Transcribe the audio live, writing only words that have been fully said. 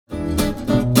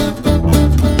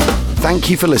Thank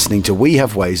you for listening to We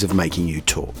Have Ways of Making You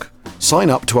Talk. Sign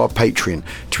up to our Patreon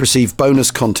to receive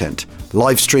bonus content,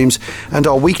 live streams, and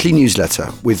our weekly newsletter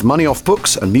with money off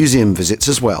books and museum visits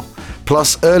as well,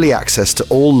 plus early access to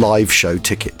all live show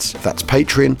tickets. That's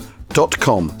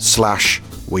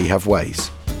patreon.com/wehaveways.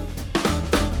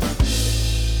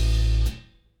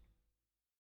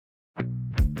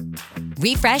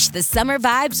 Refresh the summer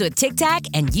vibes with Tic Tac,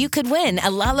 and you could win a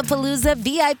Lollapalooza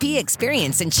VIP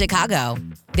experience in Chicago.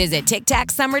 Visit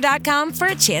TicTacSummer.com for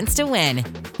a chance to win.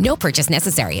 No purchase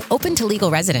necessary. Open to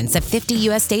legal residents of 50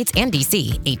 U.S. states and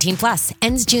D.C. 18 plus.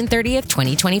 Ends June 30th,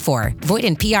 2024. Void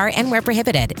in PR and where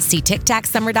prohibited. See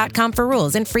TicTacSummer.com for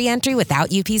rules and free entry without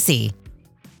UPC.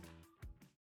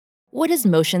 What does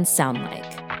motion sound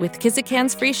like? With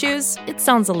Kizikans free shoes, it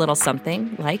sounds a little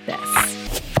something like this.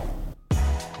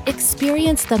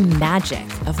 Experience the magic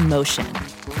of motion.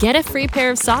 Get a free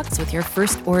pair of socks with your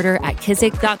first order at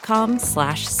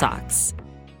kizik.com/socks.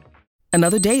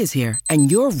 Another day is here,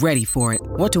 and you're ready for it.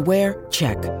 What to wear?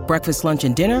 Check. Breakfast, lunch,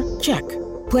 and dinner? Check.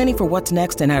 Planning for what's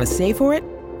next and how to save for it?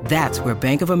 That's where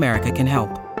Bank of America can help.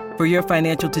 For your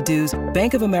financial to-dos,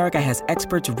 Bank of America has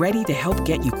experts ready to help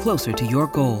get you closer to your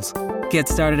goals. Get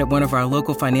started at one of our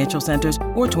local financial centers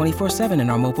or 24/7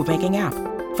 in our mobile banking app.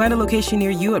 Find a location near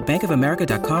you at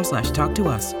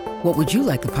bankofamerica.com/talktous. What would you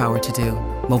like the power to do?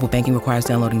 Mobile banking requires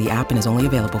downloading the app and is only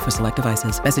available for select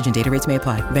devices. Message and data rates may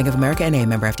apply. Bank of America N.A.,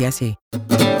 member FDIC.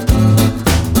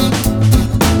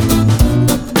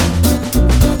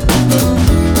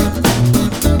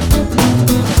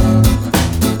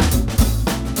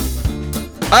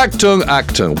 Achtung,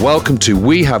 Achtung. Welcome to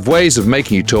We Have Ways of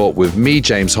Making You Talk with me,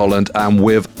 James Holland, and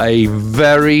with a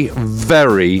very,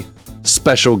 very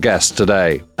special guest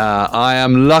today. I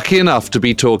am lucky enough to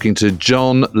be talking to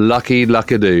John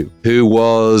Luckadoo, who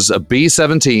was a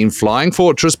B-17 Flying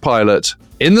Fortress pilot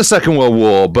in the Second World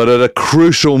War, but at a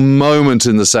crucial moment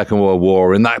in the Second World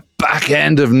War, in that back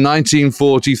end of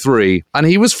 1943, and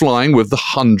he was flying with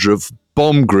the 100th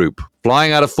Bomb Group,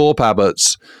 flying out of Thorpe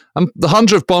Abbotts. And the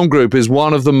 100th Bomb Group is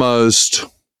one of the most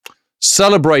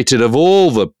celebrated of all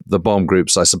the bomb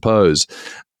groups, I suppose.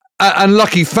 And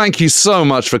Lucky, thank you so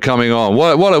much for coming on.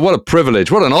 What a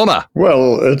privilege. What an honor.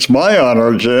 Well, it's my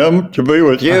honor, Jim, to be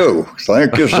with you.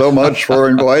 Thank you so much for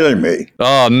inviting me.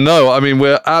 Oh, no. I mean,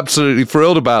 we're absolutely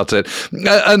thrilled about it.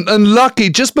 And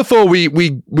Lucky, just before we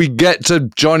get to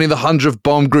joining the 100th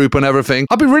Bomb Group and everything,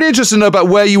 I'd be really interested to know about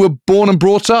where you were born and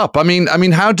brought up. I mean,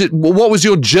 what was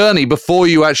your journey before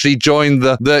you actually joined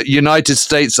the United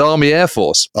States Army Air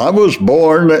Force? I was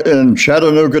born in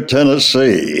Chattanooga,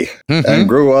 Tennessee, and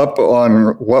grew up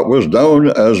on what was known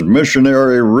as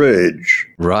Missionary Ridge.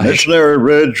 Right. Missionary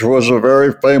Ridge was a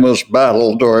very famous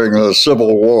battle during the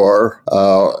Civil War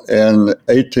in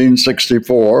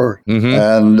 1864,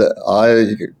 and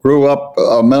I grew up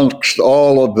amongst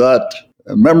all of that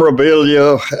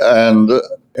memorabilia and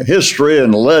history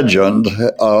and legend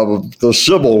of the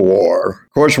Civil War.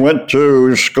 Of course, went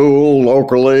to school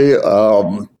locally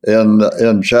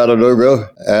in Chattanooga,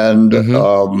 and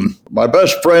my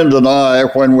best friend and I,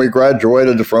 when we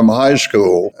graduated from high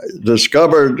school,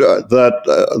 discovered that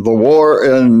the war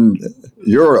in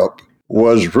Europe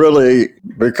was really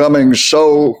becoming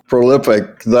so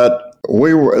prolific that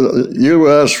the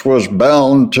U.S. was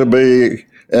bound to be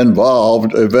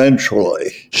involved eventually.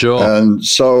 Sure. And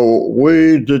so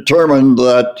we determined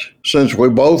that since we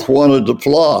both wanted to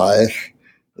fly,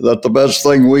 that the best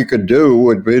thing we could do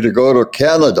would be to go to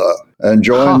Canada and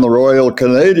join the Royal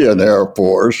Canadian Air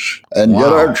Force and get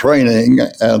our training.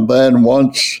 And then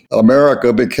once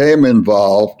America became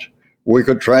involved, we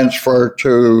could transfer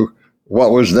to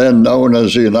what was then known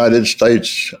as the United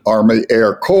States Army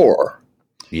Air Corps.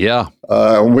 Yeah.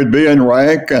 We'd be in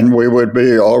rank and we would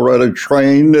be already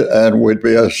trained and we'd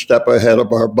be a step ahead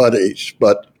of our buddies.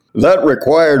 But that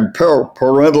required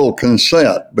parental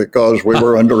consent because we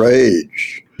were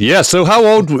underage. Yeah. So how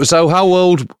old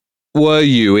were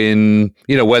you when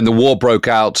the war broke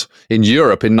out in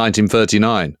Europe in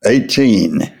 1939?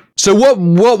 18. So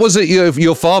what was it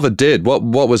your father did? What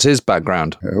was his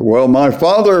background? Well, my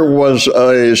father was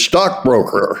a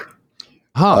stockbroker.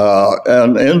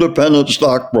 An independent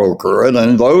stockbroker. And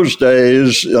in those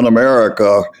days in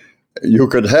America, you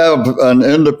could have an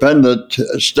independent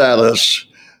status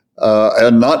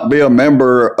and not be a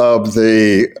member of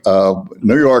the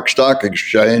New York Stock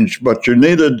Exchange, but you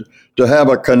needed to have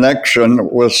a connection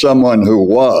with someone who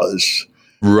was.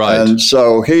 Right. And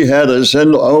so he had his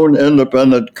own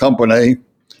independent company,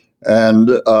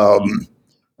 and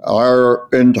our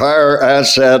entire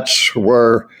assets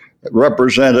were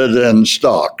represented in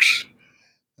stocks.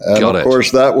 And of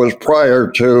course, that was prior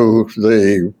to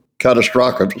the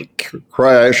catastrophic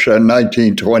crash in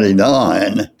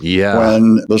 1929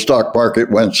 when the stock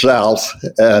market went south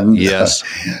and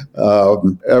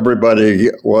everybody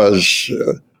was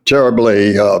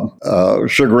terribly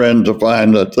chagrined to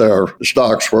find that their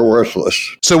stocks were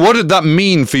worthless. So what did that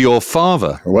mean for your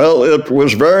father? Well, it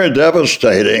was very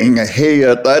devastating. He,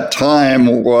 at that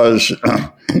time, was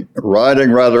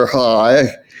riding rather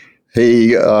high.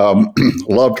 He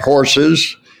loved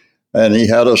horses, and he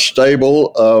had a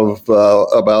stable of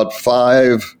about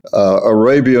 5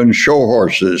 Arabian show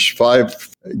horses, 5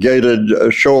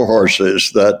 gaited show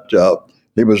horses that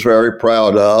he was very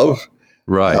proud of.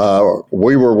 Right.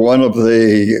 We were one of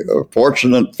the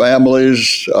fortunate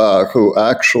families who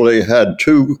actually had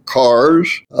 2 cars.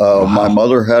 My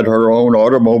mother had her own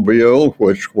automobile,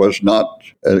 which was not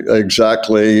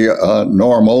exactly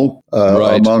normal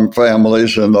among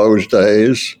families in those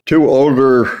days. 2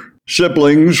 older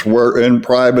siblings were in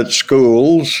private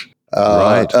schools.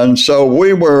 And so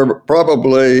we were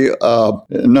probably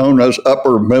known as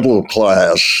upper middle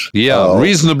class.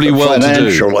 Reasonably well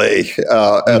financially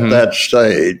at that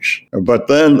stage. But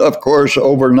then, of course,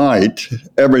 overnight,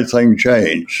 everything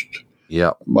changed.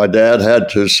 My dad had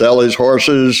to sell his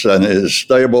horses and his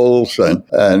stables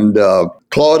and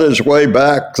clawed his way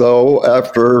back, though,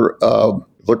 after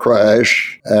the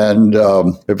crash, and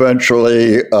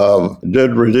eventually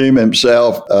did redeem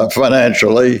himself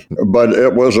financially, but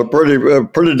it was a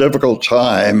pretty difficult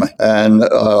time and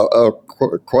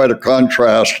quite a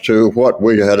contrast to what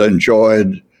we had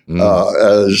enjoyed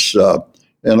as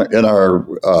in our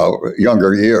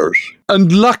younger years.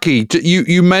 And Lucky,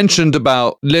 you mentioned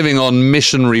about living on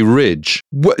Missionary Ridge.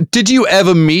 Did you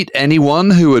ever meet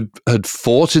anyone who had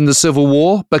fought in the Civil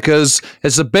War? Because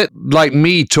it's a bit like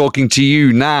me talking to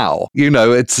you now. You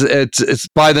know, it's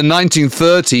by the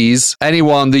 1930s,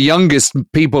 the youngest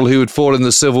people who had fought in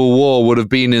the Civil War would have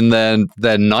been in their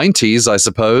 90s, I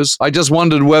suppose. I just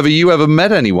wondered whether you ever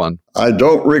met anyone. I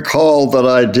don't recall that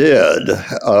I did.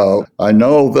 I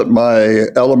know that my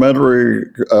elementary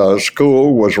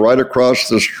school was right across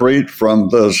the street from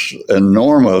this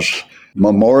enormous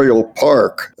memorial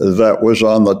park that was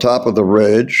on the top of the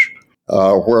ridge,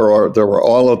 where there were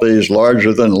all of these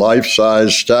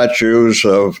larger-than-life-size statues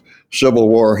of Civil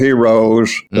War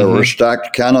heroes. There were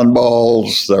stacked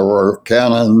cannonballs. There were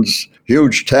cannons.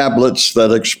 Huge tablets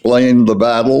that explained the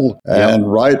battle.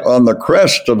 And right on the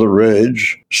crest of the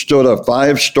ridge stood a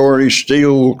 5-story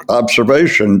steel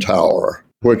observation tower,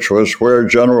 which was where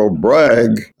General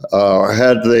Bragg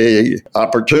had the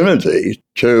opportunity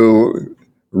to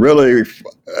really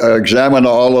examine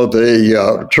all of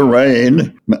the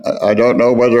terrain. I don't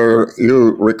know whether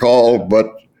you recall,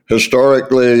 but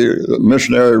historically,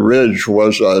 Missionary Ridge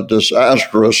was a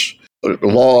disastrous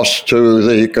loss to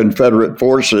the Confederate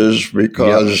forces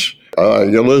because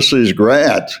Ulysses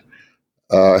Grant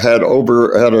had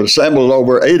assembled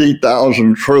over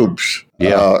 80,000 troops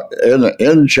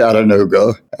in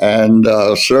Chattanooga and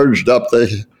surged up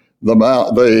the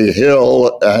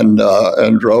hill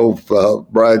and drove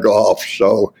Bragg off.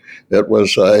 So it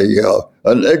was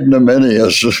an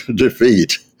ignominious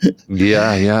defeat.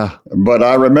 But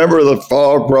I remember the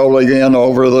fog rolling in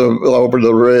over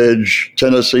the ridge.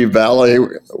 Tennessee Valley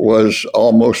was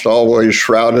almost always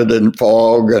shrouded in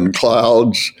fog and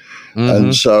clouds.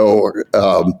 And so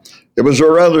it was a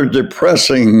rather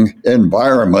depressing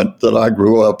environment that I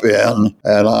grew up in.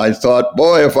 And I thought,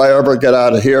 boy, if I ever get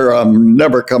out of here, I'm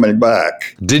never coming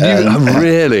back. Did you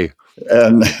really?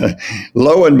 And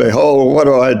lo and behold,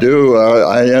 what do?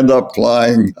 I end up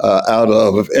flying out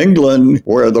of England,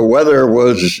 where the weather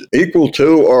was equal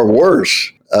to or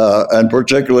worse, and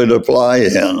particularly to fly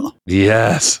in.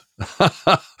 Yes.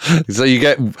 So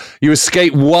you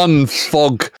escape one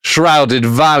fog-shrouded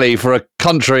valley for a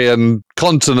country and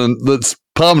continent that's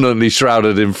permanently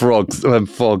shrouded in fog.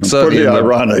 Pretty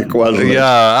ironic, wasn't it?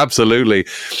 Yeah, absolutely.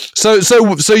 So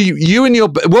you and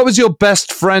what was your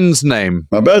best friend's name?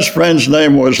 My best friend's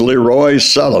name was Leroy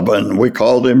Sullivan. We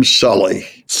called him Sully.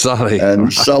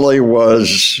 And Sully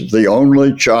was the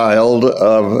only child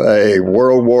of a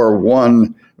World War I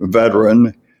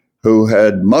veteran who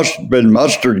had been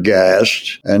mustard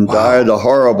gassed and died a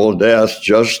horrible death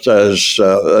just as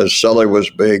Sully was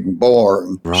being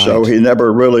born. Right. So he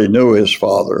never really knew his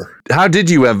father. How did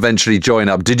you eventually join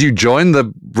up? Did you join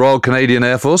the Royal Canadian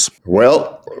Air Force?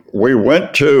 Well, we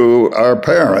went to our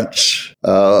parents.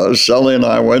 Sully and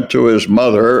I went to his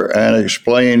mother and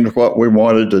explained what we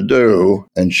wanted to do.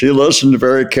 And she listened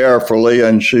very carefully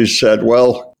and she said,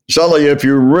 well, Sully, if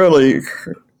you really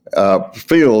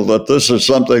feel that this is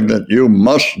something that you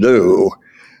must do,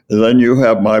 then you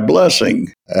have my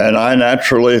blessing. And I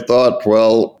naturally thought,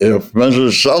 well, if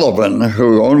Mrs. Sullivan,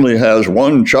 who only has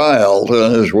one child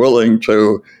and is willing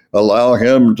to allow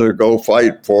him to go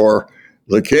fight for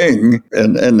the king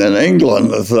in England,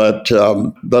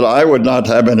 that I would not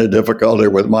have any difficulty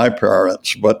with my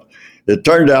parents. But it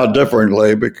turned out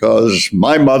differently because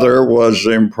my mother was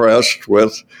impressed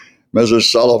with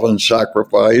Mrs. Sullivan's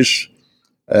sacrifice,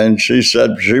 and she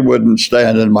said she wouldn't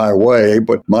stand in my way.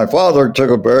 But my father took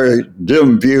a very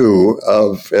dim view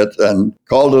of it and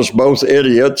called us both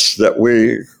idiots that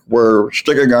we were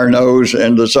sticking our nose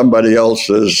into somebody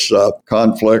else's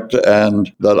conflict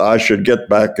and that I should get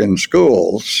back in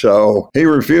school. So he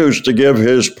refused to give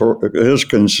his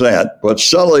consent, but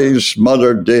Sully's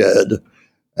mother did,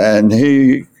 and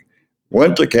he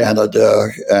went to Canada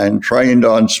and trained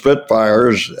on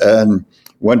Spitfires and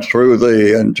went through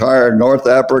the entire North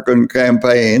African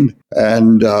campaign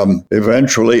and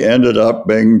eventually ended up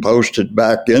being posted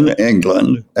back in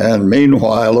England. And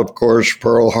meanwhile, of course,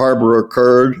 Pearl Harbor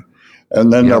occurred,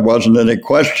 and then there wasn't any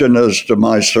question as to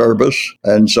my service.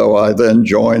 And so I then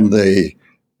joined the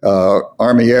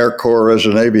Army Air Corps as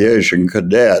an aviation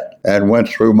cadet and went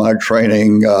through my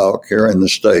training here in the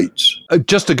States.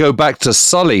 Just to go back to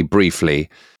Sully briefly,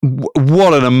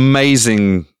 what an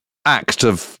amazing act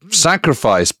of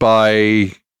sacrifice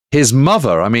by his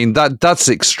mother. I mean, that's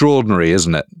extraordinary,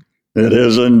 isn't it? It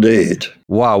is indeed.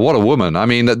 Wow, what a woman. I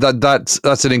mean, that's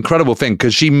an incredible thing,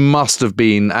 because she must have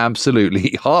been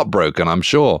absolutely heartbroken, I'm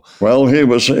sure. Well, he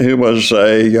was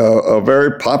a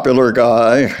very popular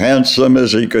guy, handsome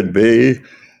as he could be.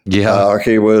 Yeah.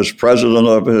 He was president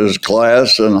of his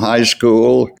class in high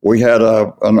school. We had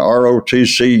an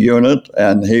ROTC unit,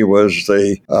 and he was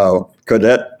the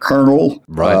cadet colonel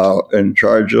in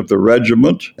charge of the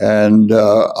regiment. And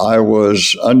I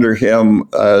was under him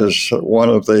as one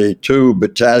of the 2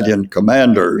 battalion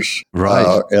commanders in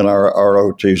our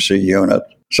ROTC unit.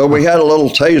 So we had a little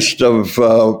taste of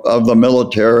the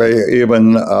military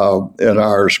even in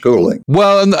our schooling.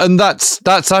 Well, and that's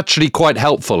actually quite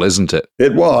helpful, isn't it?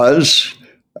 It was.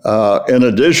 In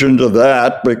addition to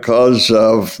that, because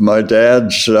of my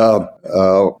dad's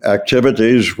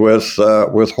activities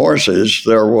with horses,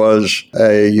 there was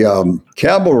a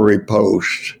cavalry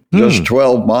post just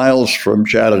 12 miles from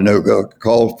Chattanooga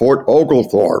called Fort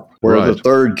Oglethorpe, where the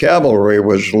 3rd Cavalry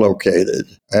was located.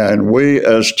 And we,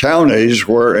 as townies,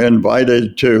 were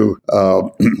invited to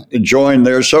join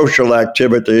their social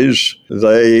activities.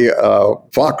 They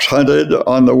fox hunted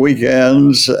on the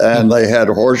weekends, and they had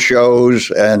horse shows,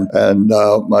 and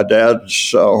my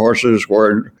dad's horses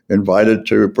were invited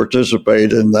to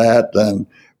participate in that. And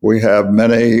we have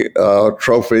many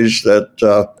trophies that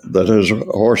his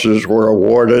horses were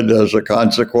awarded as a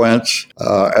consequence.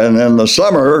 And in the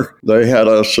summer, they had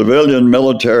a civilian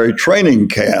military training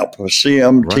camp, a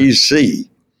CMTC,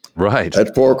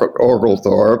 at Fort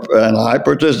Oglethorpe, and I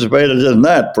participated in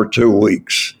that for 2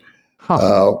 weeks.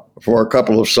 For a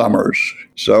couple of summers.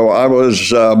 So I was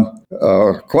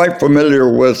quite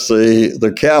familiar with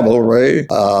the cavalry,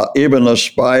 even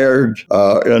aspired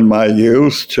in my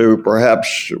youth to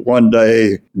perhaps one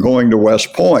day going to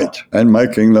West Point and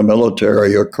making the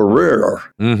military a career.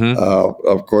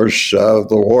 Of course, the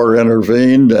war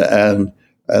intervened and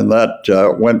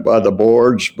that went by the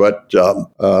boards, but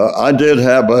I did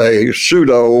have a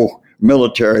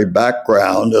pseudo-military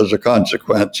background as a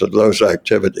consequence of those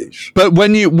activities. But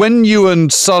when you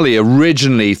and Sully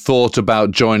originally thought about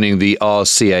joining the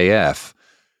RCAF,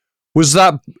 was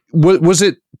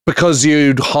it because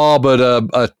you'd harbored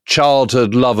a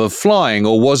childhood love of flying,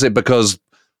 or was it because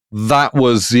that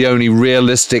was the only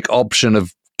realistic option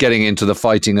of getting into the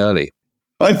fighting early?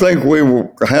 I think we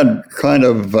had kind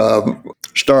of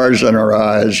stars in our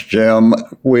eyes, Jim.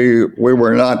 We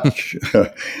were not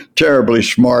terribly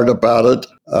smart about it.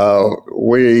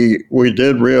 We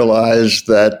did realize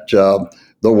that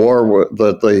the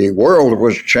world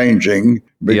was changing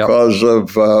because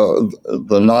of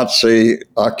the Nazi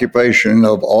occupation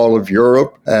of all of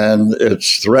Europe and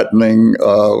its threatening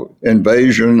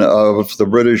invasion of the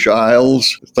British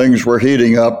Isles. Things were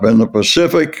heating up in the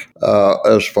Pacific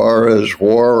as far as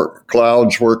war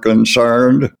clouds were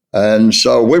concerned. And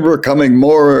so we were becoming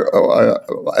more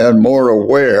and more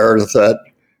aware that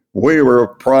we were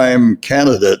prime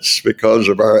candidates because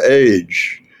of our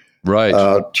age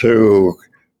to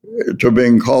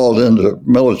being called into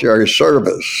military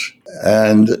service.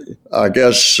 And I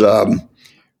guess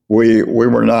we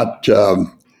were not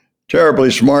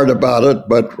terribly smart about it,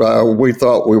 but we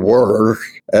thought we were.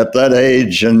 At that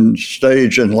age and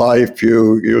stage in life,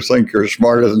 you think you're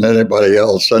smarter than anybody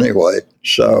else anyway.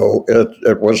 So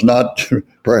it was not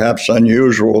perhaps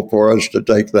unusual for us to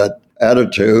take that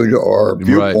attitude or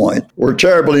viewpoint. Right. We're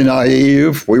terribly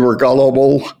naive. We were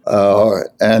gullible.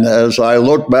 And as I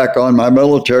look back on my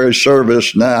military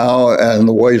service now and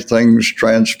the way things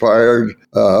transpired,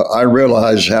 I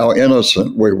realize how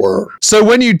innocent we were. So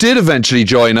when you did eventually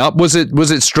join up, was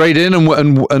it straight in,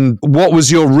 and what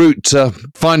was your route to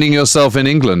finding yourself in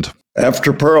England?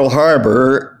 After Pearl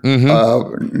Harbor,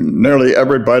 nearly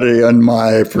everybody in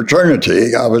my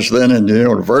fraternity, I was then in the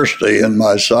university in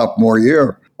my sophomore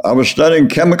year, I was studying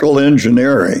chemical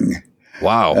engineering.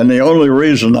 Wow. And the only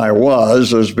reason I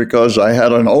was is because I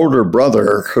had an older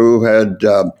brother who had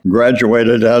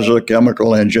graduated as a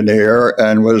chemical engineer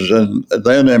and was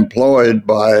then employed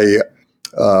by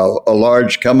a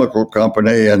large chemical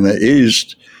company in the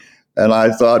East. And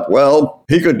I thought, well,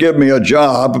 he could give me a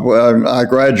job when I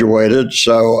graduated,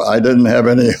 so I didn't have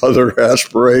any other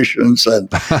aspirations. And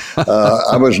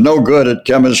I was no good at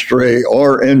chemistry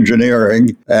or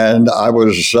engineering, and I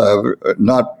was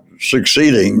not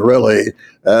succeeding really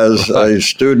as a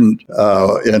student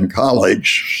in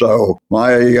college. So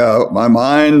my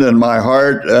mind and my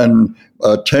heart and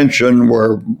attention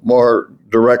were more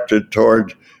directed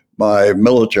toward my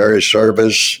military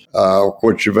service,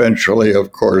 which eventually,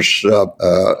 of course,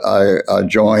 I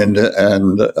joined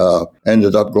and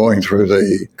ended up going through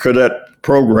the cadet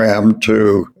program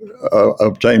to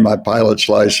obtain my pilot's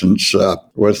license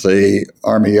with the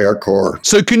Army Air Corps.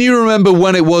 So can you remember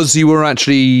when it was you were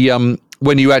actually,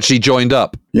 when you actually joined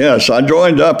up? Yes, I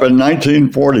joined up in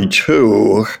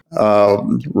 1942,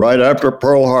 right after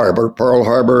Pearl Harbor. Pearl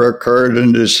Harbor occurred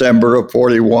in December of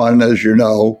 41, as you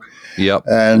know. Yep.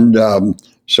 And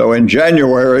so in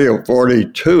January of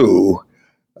 42,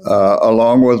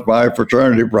 along with my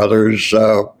fraternity brothers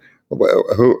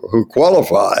who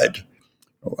qualified,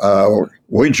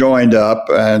 we joined up,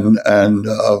 and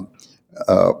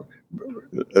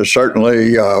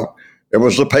certainly it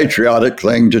was the patriotic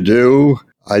thing to do.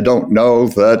 I don't know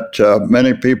that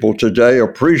many people today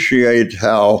appreciate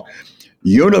how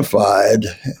unified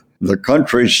the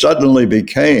country suddenly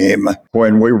became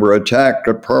when we were attacked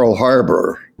at Pearl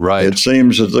Harbor. Right. It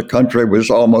seems that the country was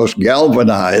almost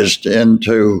galvanized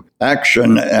into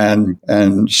action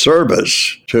and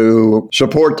service to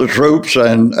support the troops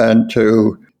and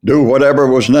to do whatever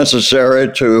was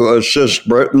necessary to assist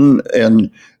Britain in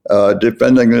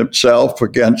defending itself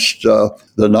against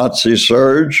the Nazi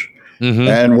surge. Mm-hmm.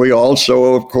 And we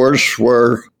also, of course,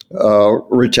 were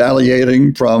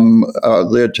retaliating from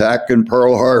the attack in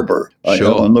Pearl Harbor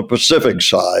on the Pacific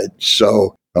side.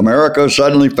 So America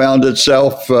suddenly found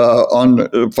itself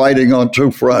fighting on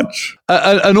two fronts.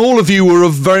 And all of you were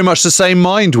of very much the same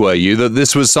mind, were you, that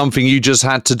this was something you just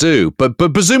had to do? But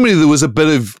presumably there was a bit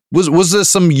of, was there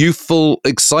some youthful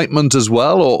excitement as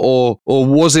well? Or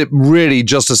was it really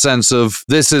just a sense of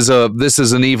this is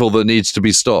an evil that needs to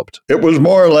be stopped? It was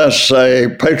more or less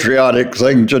a patriotic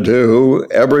thing to do.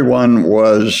 Everyone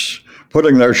was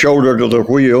putting their shoulder to the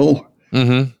wheel.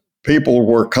 Mm-hmm. People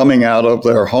were coming out of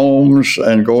their homes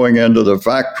and going into the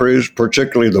factories,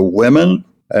 particularly the women.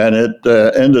 And it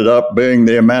ended up being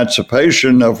the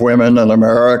emancipation of women in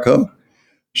America.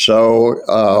 So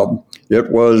it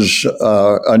was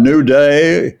a new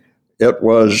day. It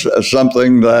was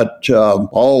something that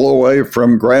all the way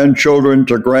from grandchildren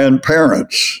to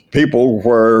grandparents, people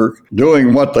were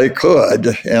doing what they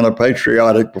could in a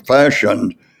patriotic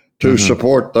fashion to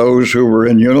support those who were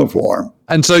in uniform.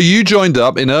 And so you joined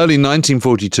up in early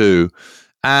 1942,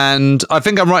 and I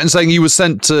think I'm right in saying you were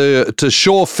sent to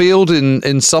Shaw Field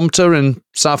in Sumter in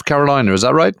South Carolina. Is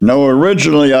that right? No,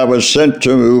 originally I was sent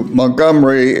to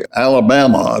Montgomery,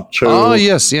 Alabama to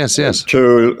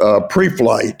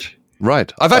pre-flight.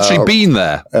 Right. I've actually been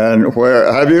there. And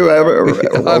where have you ever?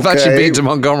 I've actually been to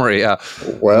Montgomery, yeah.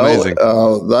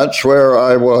 Well, that's where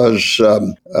I was.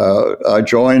 I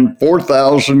joined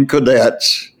 4,000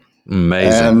 cadets.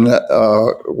 Amazing. And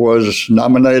was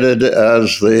nominated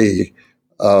as the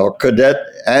cadet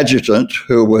adjutant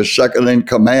who was second in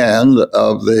command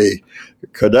of the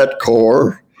cadet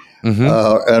corps.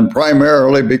 Mm-hmm. And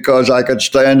primarily because I could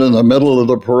stand in the middle of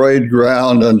the parade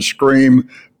ground and scream,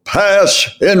 "Pass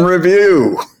in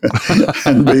review,"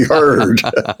 and be heard.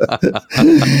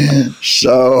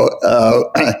 So,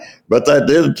 but that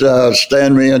did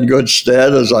stand me in good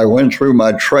stead as I went through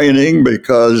my training,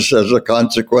 because as a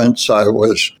consequence, I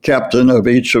was captain of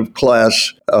each of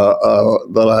class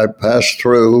that I passed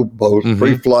through, both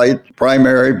pre-flight,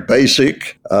 primary,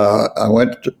 basic. I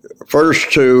went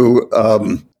first to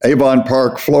Avon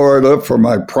Park, Florida for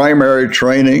my primary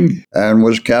training and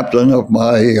was captain of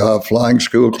my flying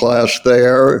school class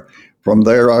there. From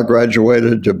there, I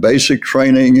graduated to basic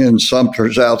training in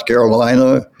Sumter, South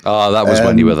Carolina. Oh, that was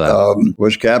when you were there.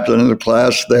 Was captain of the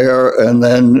class there, and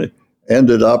then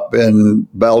ended up in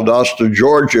Valdosta,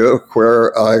 Georgia,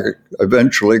 where I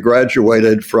eventually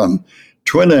graduated from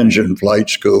twin-engine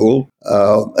flight school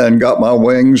and got my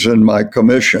wings and my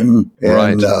commission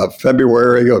in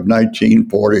February of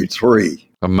 1943.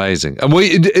 Amazing.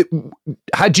 And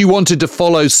had you wanted to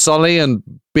follow Sully and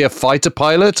be a fighter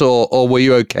pilot, or were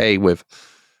you okay with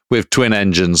twin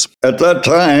engines? At that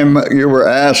time, you were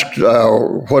asked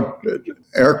what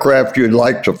aircraft you'd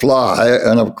like to fly,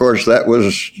 and of course, that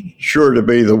was sure to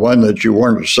be the one that you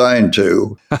weren't assigned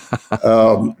to.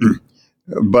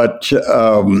 But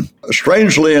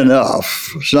strangely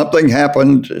enough, something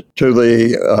happened to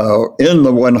in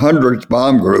the 100th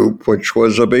Bomb Group, which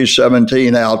was a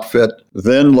B-17 outfit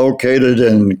then located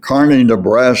in Kearney,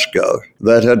 Nebraska,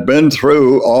 that had been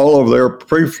through all of their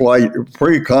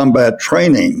pre-combat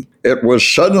training. It was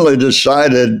suddenly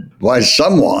decided by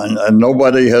someone, and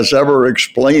nobody has ever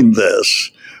explained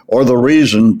this or the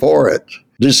reason for it,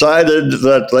 decided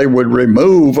that they would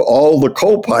remove all the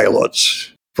co-pilots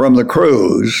from the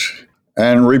crews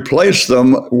and replace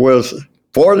them with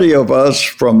 40 of us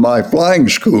from my flying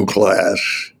school class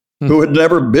who had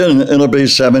never been in a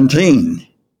B-17.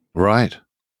 Right.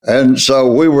 And so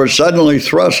we were suddenly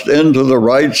thrust into the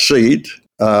right seat,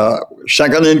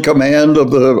 second in command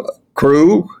of the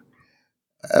crew,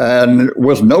 and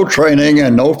with no training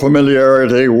and no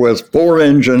familiarity with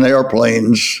four-engine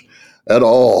airplanes at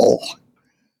all.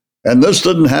 And this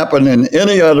didn't happen in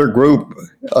any other group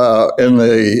in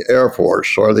the Air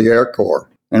Force or the Air Corps.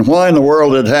 And why in the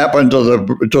world it happened to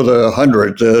the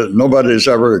 100, nobody's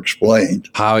ever explained.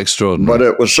 How extraordinary. But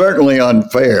it was certainly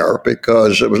unfair,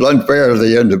 because it was unfair to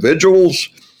the individuals,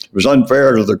 it was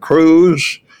unfair to the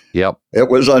crews. Yep. It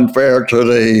was unfair to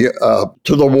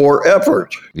the war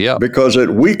effort. Yep. Because it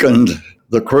weakened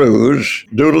the crews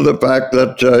due to the fact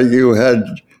that you had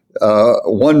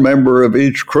one member of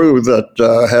each crew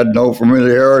that had no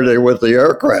familiarity with the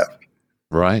aircraft.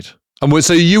 Right. And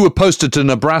so you were posted to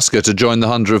Nebraska to join the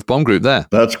 100th Bomb Group there?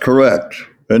 That's correct,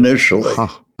 initially. Huh.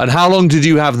 And how long did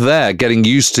you have there, getting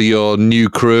used to your new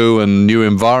crew and new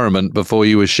environment before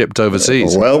you were shipped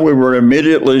overseas? Well, we were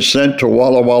immediately sent to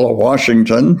Walla Walla,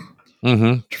 Washington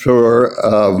for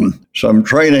some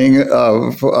training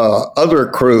of other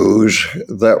crews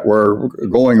that were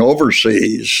going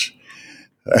overseas.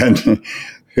 And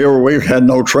here we had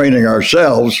no training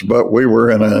ourselves, but we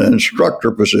were in an instructor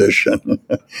position.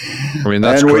 I mean,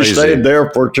 that's and crazy. We stayed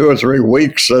there for 2 or 3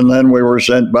 weeks, and then we were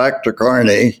sent back to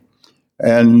Kearney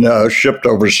and shipped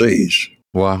overseas.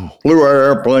 Wow. Flew our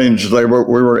airplanes. We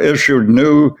were issued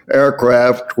new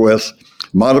aircraft with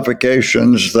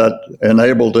modifications that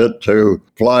enabled it to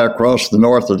fly across the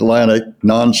North Atlantic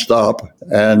nonstop.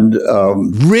 And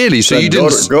really, so you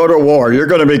didn't go to war. You're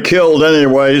going to be killed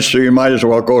anyway, so you might as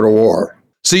well go to war.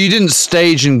 So you didn't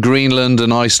stage in Greenland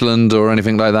and Iceland or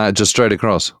anything like that, just straight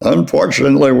across?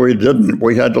 Unfortunately, we didn't.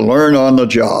 We had to learn on the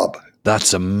job.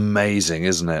 That's amazing,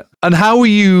 isn't it? And how were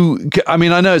you? I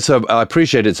mean, I know I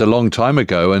appreciate it's a long time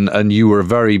ago, and you were a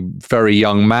very, very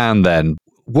young man then.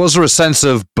 Was there a sense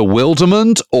of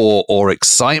bewilderment or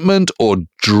excitement or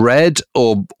dread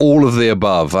or all of the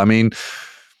above? I mean,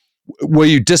 were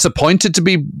you disappointed to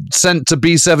be sent to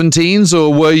B-17s,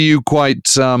 or were you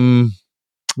quite,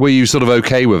 were you sort of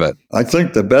okay with it? I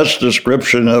think the best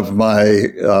description of my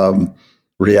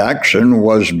reaction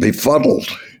was befuddled.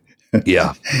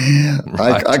 Yeah.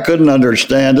 Right. I couldn't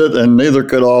understand it, and neither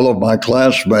could all of my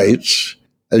classmates.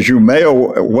 As you may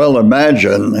well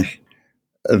imagine,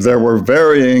 there were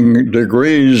varying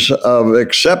degrees of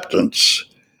acceptance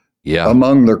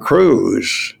among the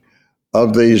crews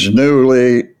of these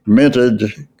newly minted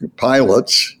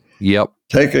pilots. Yep.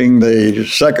 Taking the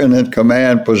second in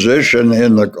command position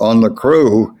on the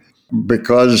crew,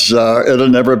 because it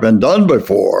had never been done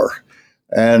before.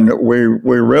 And we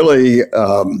really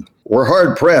were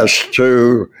hard pressed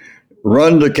to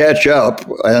run to catch up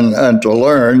and to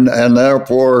learn, and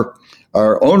therefore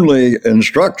our only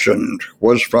instruction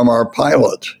was from our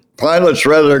pilot. Pilots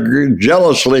rather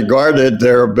jealously guarded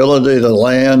their ability to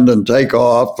land and take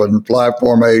off and fly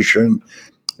formation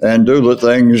and do the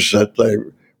things that they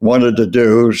wanted to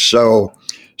do. So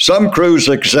some crews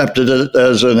accepted it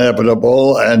as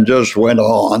inevitable and just went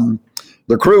on.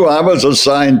 The crew I was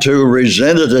assigned to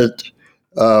resented it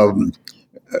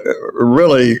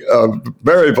really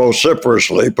very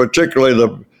vociferously, particularly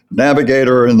the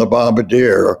navigator and the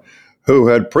bombardier, who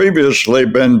had previously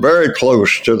been very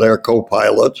close to their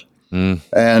co-pilot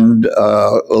and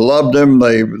loved him.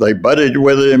 They buddied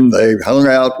with him. They hung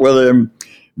out with him,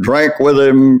 drank with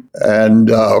him. And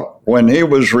when he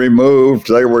was removed,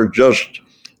 they were just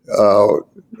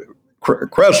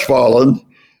crestfallen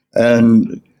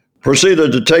and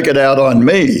proceeded to take it out on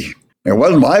me. It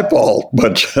wasn't my fault,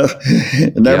 but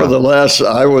nevertheless,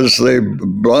 I was the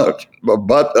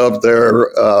butt of their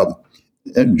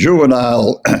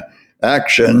juvenile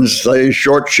actions. They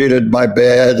short-sheeted my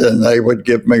bed, and they would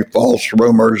give me false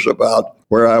rumors about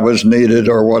where I was needed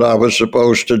or what I was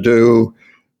supposed to do,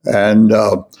 and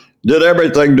did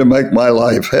everything to make my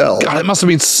life hell. God, it must have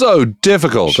been so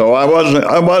difficult. So I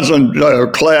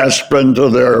wasn't clasped into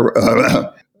their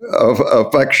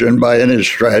affection by any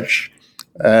stretch,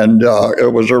 and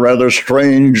it was a rather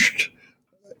estranged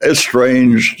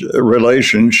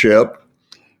relationship.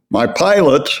 My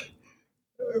pilot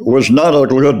was not a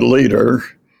good leader.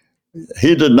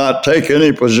 He did not take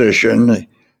any position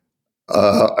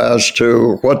as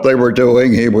to what they were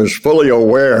doing. He was fully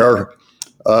aware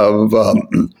of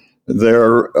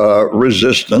their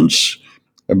resistance,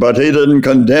 but he didn't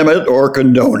condemn it or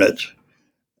condone it.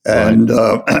 And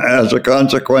as a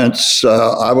consequence,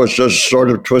 I was just sort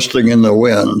of twisting in the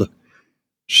wind.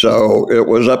 So it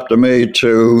was up to me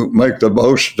to make the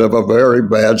most of a very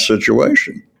bad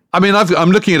situation. I mean,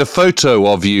 I'm looking at a photo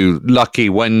of you, Lucky,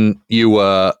 when you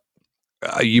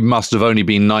must have only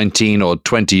been 19 or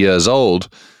 20 years old.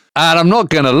 And I'm not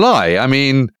going to lie. I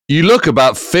mean, you look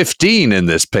about 15 in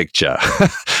this picture.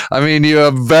 I mean, you're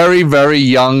a very, very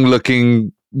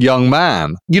young-looking young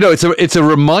man. You know, it's a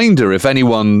reminder, if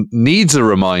anyone needs a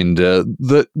reminder,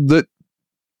 that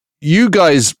you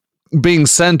guys being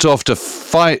sent off to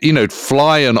fight,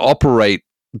 fly and operate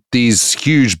these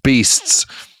huge beasts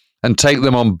and take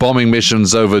them on bombing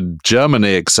missions over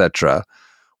Germany, etc.,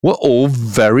 were all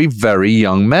very, very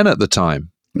young men at the time.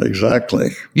 Exactly.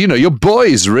 You're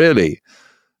boys, really.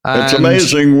 It's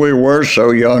amazing we were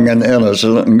so young and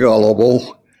innocent and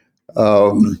gullible.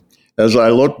 As I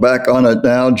look back on it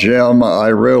now, Jim, I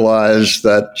realize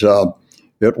that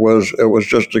it was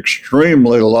just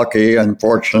extremely lucky and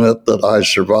fortunate that I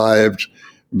survived,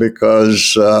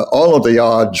 because all of the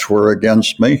odds were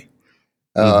against me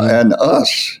and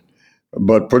us,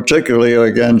 but particularly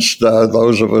against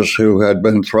those of us who had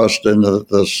been thrust into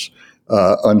this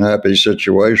unhappy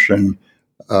situation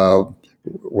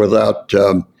without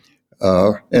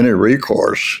any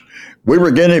recourse. We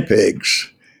were guinea pigs.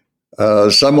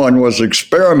 Someone was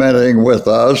experimenting with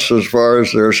us as far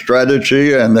as their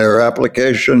strategy and their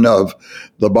application of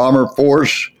the bomber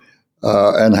force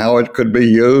and how it could be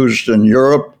used in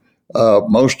Europe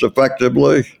most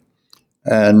effectively.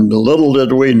 And little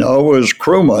did we know as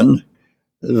crewmen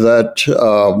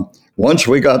that once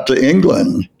we got to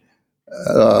England,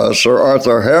 Sir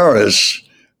Arthur Harris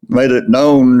made it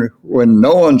known in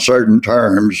no uncertain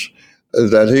terms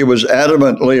that he was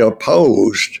adamantly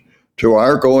opposed to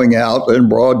our going out in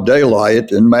broad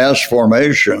daylight in mass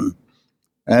formation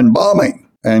and bombing.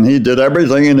 And he did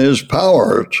everything in his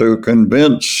power to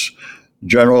convince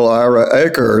General Ira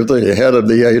Eaker, the head of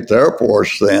the 8th Air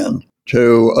Force then,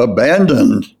 to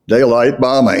abandon daylight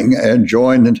bombing and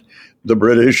join the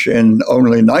British in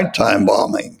only nighttime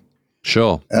bombing.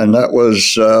 Sure. And that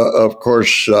was, of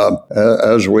course,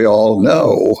 as we all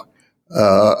know,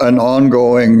 an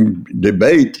ongoing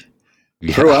debate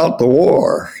throughout the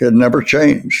war. It never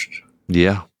changed.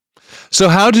 Yeah. So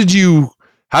how did you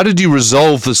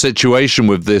resolve the situation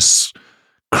with this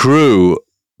crew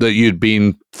that you'd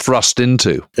been thrust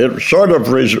into? It sort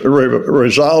of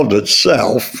resolved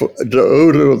itself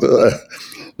due to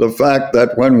the fact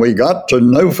that when we got to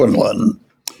Newfoundland,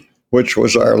 which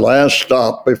was our last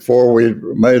stop before we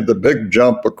made the big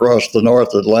jump across the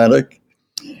North Atlantic,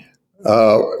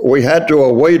 we had to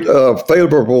await a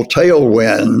favorable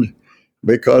tailwind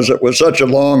because it was such a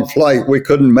long flight, we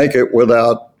couldn't make it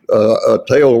without a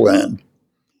tailwind.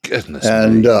 Goodness.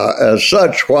 And as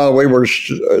such, while we were,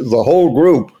 the whole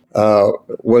group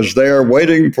was there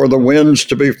waiting for the winds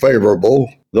to be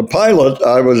favorable. The pilot,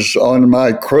 I was on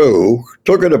my crew,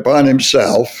 took it upon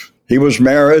himself. He was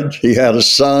married, he had a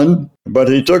son, but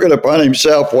he took it upon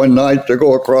himself one night to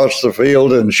go across the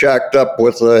field and shacked up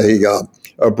with a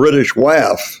British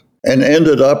WAF and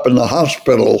ended up in the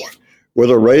hospital with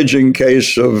a raging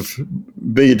case of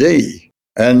BD.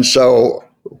 And so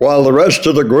while the rest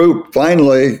of the group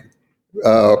finally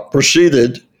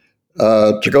proceeded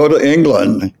to go to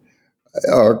England,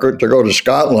 or to go to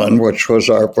Scotland, which was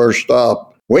our first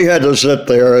stop, we had to sit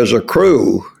there as a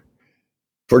crew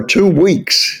for 2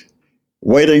 weeks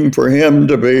waiting for him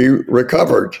to be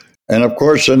recovered. And of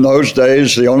course, in those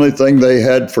days, the only thing they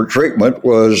had for treatment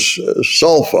was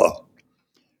sulfa.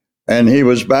 And he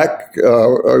was back, he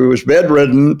was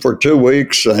bedridden for 2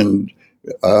 weeks and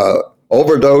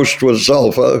overdosed with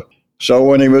sulfa. So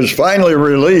when he was finally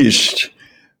released,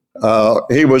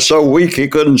 he was so weak he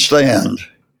couldn't stand.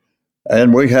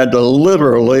 And we had to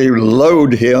literally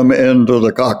load him into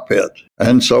the cockpit.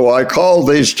 And so I called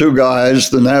these two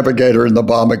guys, the navigator and the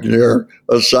bombardier,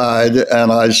 aside,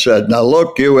 and I said, now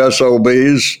look, you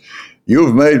SOBs,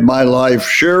 you've made my life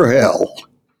sheer hell,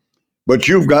 but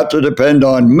you've got to depend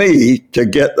on me to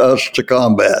get us to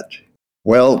combat.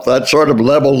 Well, that sort of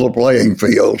leveled the playing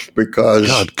field because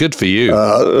God, good for you.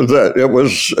 It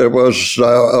was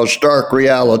a stark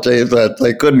reality that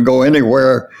they couldn't go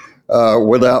anywhere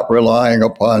without relying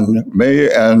upon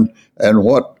me and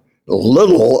what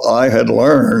little I had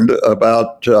learned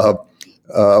about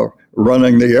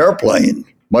running the airplane,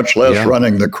 much less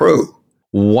running the crew.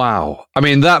 Wow. I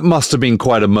mean, that must have been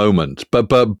quite a moment, but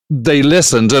they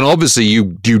listened, and obviously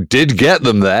you did get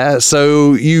them there,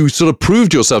 so you sort of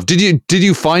proved yourself. Did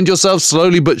you find yourself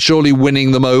slowly but surely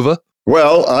winning them over?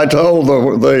 Well, I told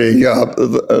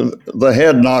the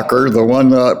head knocker, the one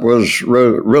that was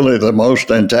really the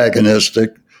most antagonistic,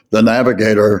 the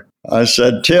navigator, I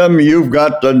said, Tim, you've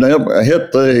got to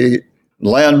hit the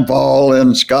landfall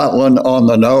in Scotland on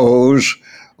the nose,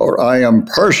 or I am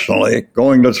personally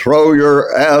going to throw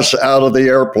your ass out of the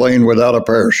airplane without a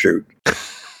parachute.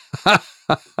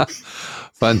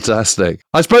 Fantastic.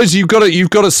 I suppose you've got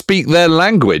to speak their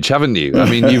language, haven't you? I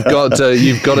mean, you've got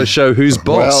to show who's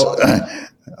boss. Well,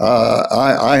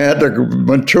 I had to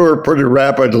mature pretty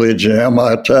rapidly, Jim,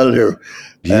 I tell you.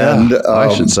 Yeah, and,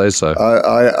 I should say so.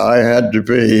 I had to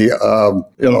be,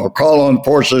 call on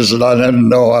forces that I didn't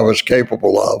know I was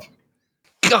capable of.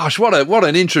 Gosh, what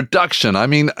an introduction. I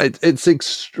mean, it's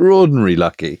extraordinary,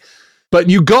 Lucky. But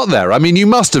you got there. I mean, you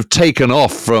must have taken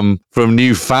off from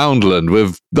Newfoundland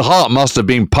the heart must have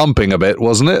been pumping a bit,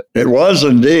 wasn't it? It was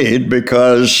indeed,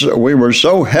 because we were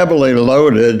so heavily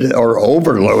loaded, or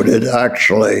overloaded,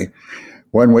 actually,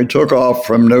 when we took off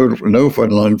from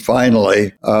Newfoundland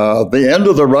finally. The end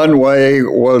of the runway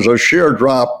was a sheer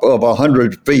drop of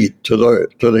 100 feet to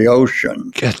the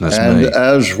ocean. Goodness and me.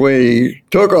 As we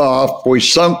took off, we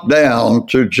sunk down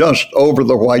to just over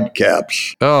the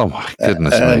Whitecaps. Oh, my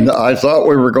goodness and me. I thought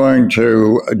we were going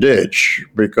to ditch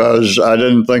because I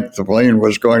didn't think the plane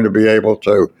was going to be able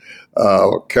to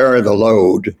carry the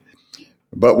load.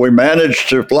 But we managed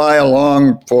to fly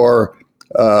along for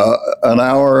an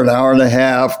hour and a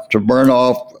half to burn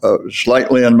off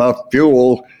slightly enough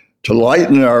fuel to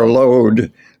lighten our load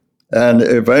and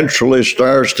eventually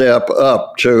step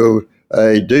up to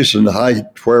a decent height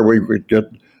where we would get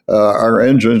our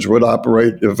engines would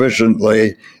operate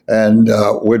efficiently and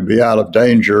would be out of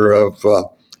danger of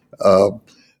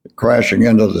crashing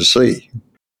into the sea.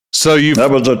 So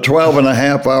that was a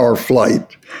 12-and-a-half-hour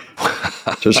flight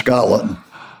to Scotland.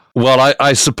 Well,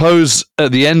 I suppose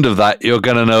at the end of that, you're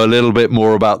going to know a little bit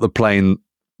more about the plane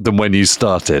than when you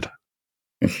started.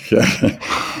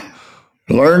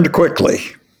 Learned quickly.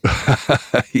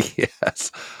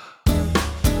 Yes.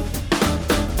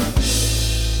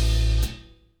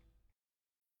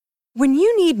 When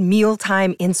you need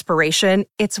mealtime inspiration,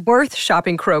 it's worth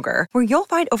shopping Kroger, where you'll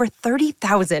find over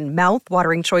 30,000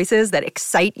 mouth-watering choices that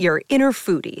excite your inner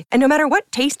foodie. And no matter what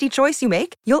tasty choice you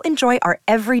make, you'll enjoy our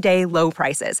everyday low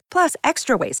prices, plus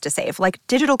extra ways to save, like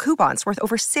digital coupons worth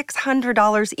over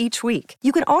 $600 each week.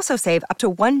 You can also save up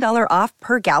to $1 off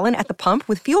per gallon at the pump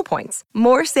with fuel points.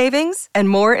 More savings and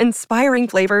more inspiring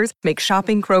flavors make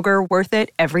shopping Kroger worth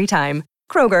it every time.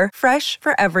 Kroger, fresh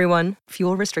for everyone.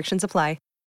 Fuel restrictions apply.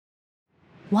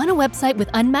 Want a website with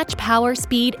unmatched power,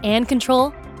 speed, and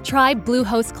control? Try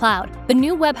Bluehost Cloud, the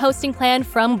new web hosting plan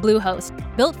from Bluehost,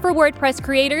 built for WordPress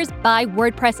creators by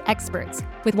WordPress experts.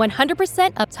 With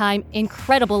 100% uptime,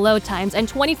 incredible load times, and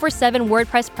 24/7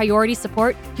 WordPress priority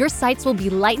support, your sites will be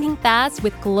lightning fast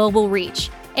with global reach.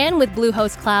 And with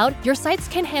Bluehost Cloud, your sites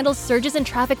can handle surges in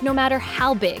traffic no matter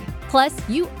how big. Plus,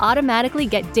 you automatically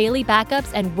get daily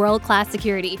backups and world-class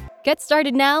security. Get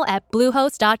started now at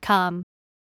Bluehost.com.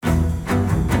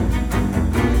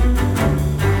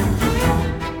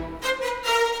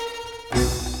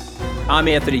 I'm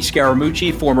Anthony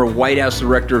Scaramucci, former White House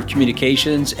Director of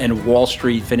Communications and Wall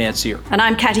Street financier. And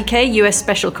I'm Katty Kay, US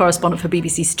Special Correspondent for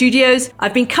BBC Studios.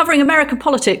 I've been covering American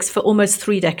politics for almost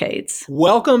 3 decades.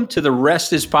 Welcome to The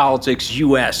Rest is Politics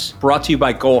US, brought to you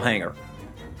by Goalhanger.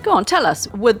 Go on, tell us,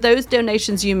 were those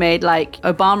donations you made, like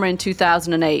Obama in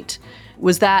 2008,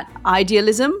 Was that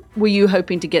idealism? Were you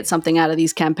hoping to get something out of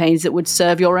these campaigns that would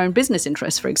serve your own business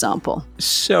interests, for example?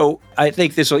 So I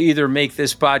think this will either make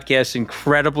this podcast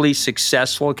incredibly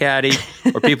successful, Caddy,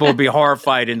 or people will be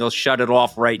horrified and they'll shut it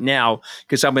off right now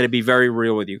because I'm going to be very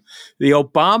real with you. The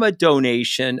Obama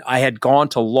donation, I had gone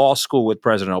to law school with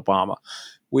President Obama.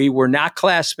 We were not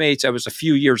classmates. I was a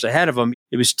few years ahead of him.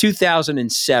 It was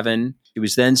 2007. He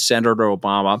was then Senator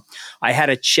Obama. I had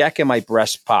a check in my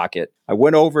breast pocket. I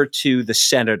went over to the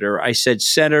senator. I said,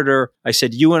 Senator,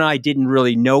 you and I didn't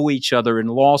really know each other in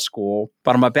law school,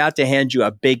 but I'm about to hand you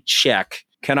a big check.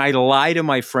 Can I lie to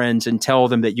my friends and tell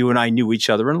them that you and I knew each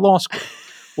other in law school?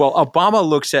 Well, Obama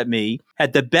looks at me,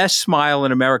 had the best smile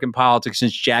in American politics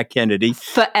since Jack Kennedy.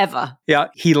 Forever. Yeah.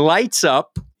 He lights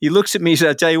up. He looks at me and says,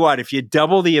 I'll tell you what, if you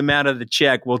double the amount of the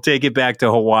check, we'll take it back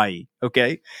to Hawaii.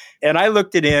 Okay. And I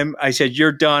looked at him. I said,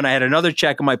 you're done. I had another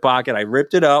check in my pocket. I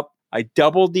ripped it up. I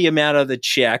doubled the amount of the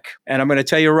check. And I'm going to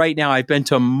tell you right now, I've been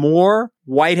to more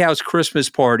White House Christmas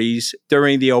parties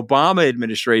during the Obama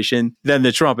administration than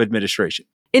the Trump administration.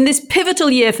 In this pivotal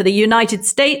year for the United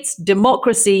States,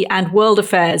 democracy, and world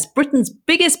affairs, Britain's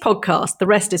biggest podcast, The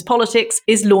Rest is Politics,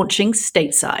 is launching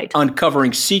stateside.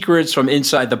 Uncovering secrets from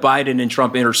inside the Biden and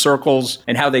Trump inner circles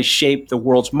and how they shape the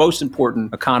world's most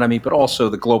important economy, but also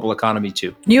the global economy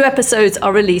too. New episodes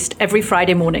are released every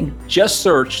Friday morning. Just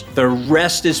search The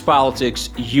Rest is Politics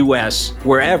US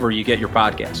wherever you get your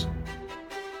podcasts.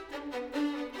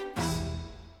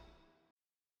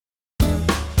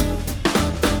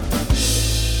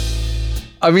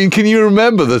 I mean, can you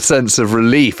remember the sense of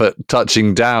relief at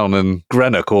touching down in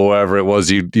Greenock or wherever it was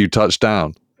you touched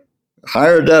down?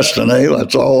 Higher destiny,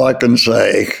 that's all I can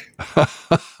say.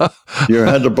 You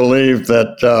had to believe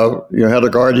that you had a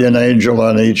guardian angel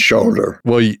on each shoulder.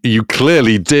 Well, you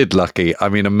clearly did, Lucky. I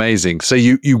mean, amazing. So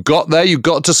you got there, you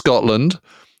got to Scotland,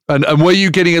 and were you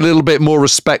getting a little bit more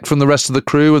respect from the rest of the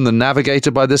crew and the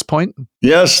navigator by this point?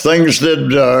 Yes, things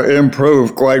did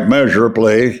improve quite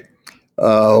measurably.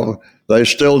 They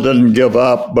still didn't give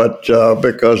up, but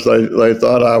because they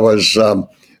thought I was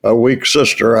a weak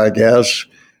sister, I guess.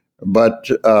 But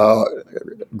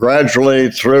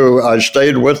gradually through, I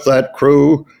stayed with that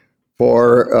crew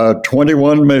for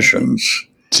 21 missions.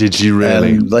 Did you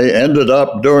really? And they ended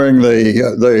up during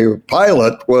the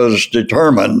pilot was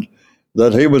determined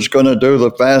that he was going to do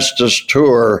the fastest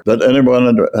tour that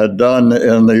anyone had done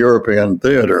in the European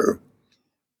theater.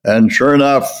 And sure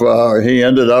enough, he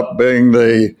ended up being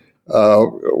the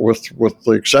with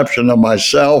the exception of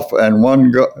myself and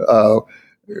one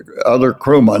other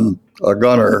crewman, a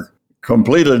gunner,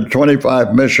 completed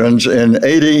 25 missions in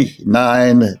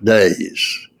 89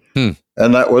 days. And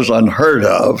that was unheard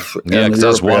of in the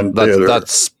European theater.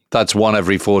 That's one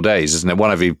every 4 days, isn't it?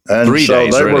 One every 3 days,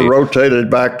 And so they really. were rotated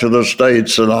back to the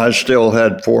States, and I still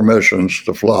had 4 missions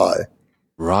to fly.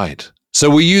 Right. So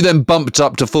were you then bumped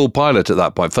up to full pilot at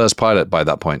that point, first pilot by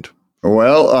that point?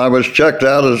 Well, I was checked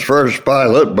out as first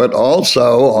pilot, but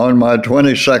also on my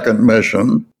 22nd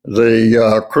mission,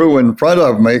 the crew in front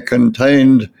of me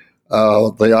contained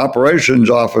the operations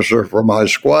officer for my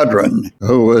squadron,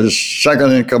 who was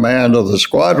second in command of the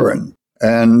squadron.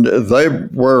 And they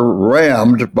were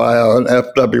rammed by an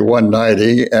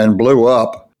FW-190 and blew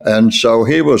up. And so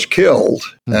he was killed.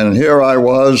 And here I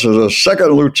was as a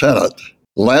second lieutenant,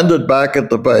 landed back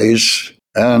at the base.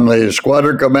 And the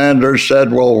squadron commander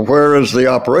said, well, where is the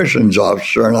operations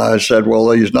officer? And I said, well,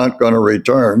 he's not going to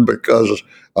return because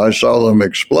I saw them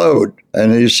explode.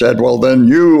 And he said, well, then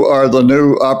you are the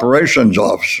new operations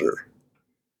officer.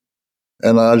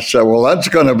 And I said, well, that's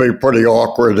going to be pretty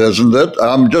awkward, isn't it?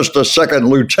 I'm just a second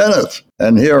lieutenant.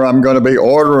 And here I'm going to be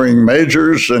ordering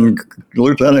majors and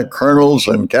lieutenant colonels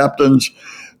and captains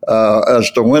as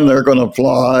to when they're going to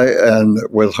fly and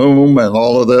with whom and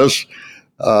all of this.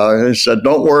 He said,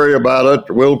 don't worry about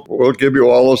it. We'll give you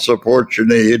all the support you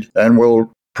need, and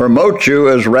we'll promote you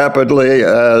as rapidly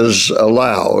as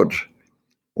allowed.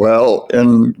 Well,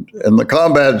 in the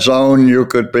combat zone, you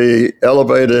could be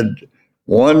elevated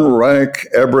one rank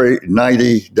every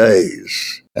 90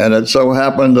 days. And it so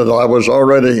happened that I was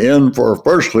already in for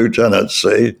first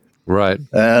lieutenancy. Right.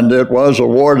 And it was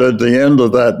awarded the end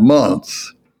of that month.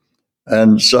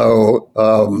 And so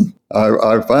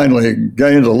I finally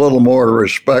gained a little more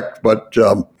respect, but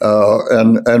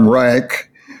and rank.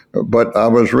 But I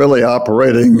was really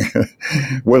operating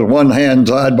with one hand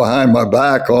tied behind my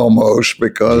back almost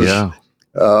because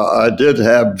I did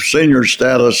have senior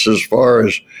status as far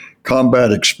as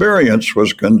combat experience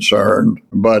was concerned,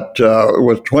 but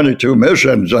with 22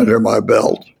 missions under my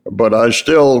belt. But I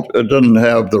still didn't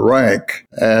have the rank.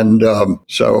 And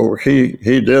so he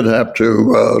did have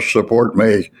to support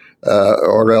me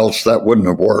or else that wouldn't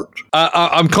have worked.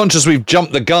 I'm conscious we've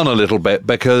jumped the gun a little bit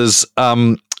because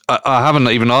I haven't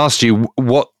even asked you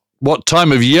what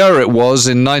time of year it was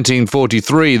in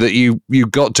 1943 that you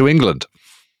got to England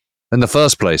in the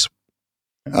first place.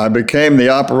 I became the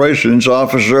operations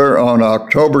officer on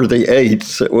October the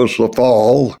 8th. It was the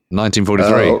fall.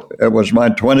 1943. It was my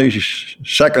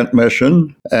 22nd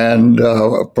mission, and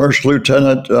first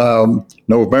lieutenant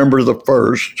November the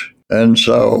 1st. And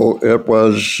so it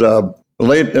was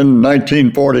late in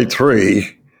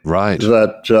 1943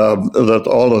 that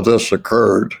all of this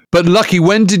occurred. But Lucky,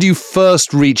 when did you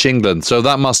first reach England? So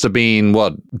that must have been,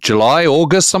 July,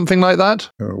 August, something like that?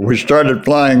 We started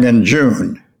flying in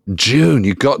June. June,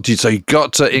 you got to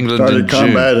England started in June.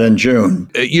 Combat in June.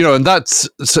 And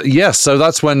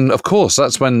that's when, of course,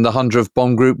 that's when the 100th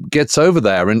Bomb Group gets over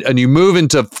there, and you move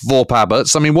into Thorpe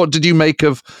Abbotts. I mean, what did you make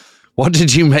of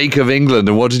England,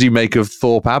 and what did you make of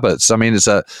Thorpe Abbotts? I mean, it's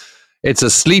a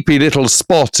sleepy little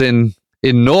spot in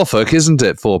Norfolk, isn't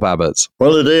it, Thorpe Abbotts?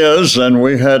 Well, it is, and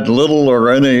we had little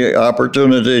or any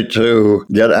opportunity to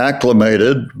get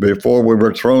acclimated before we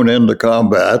were thrown into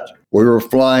combat. We were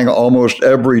flying almost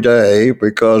every day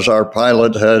because our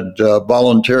pilot had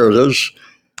volunteered us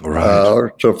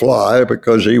to fly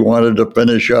because he wanted to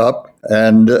finish up.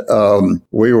 And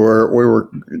we were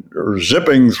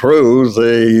zipping through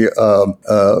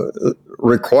the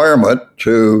requirement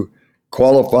to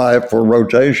qualify for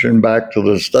rotation back to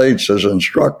the States as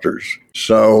instructors.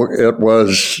 So it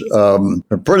was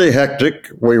pretty hectic.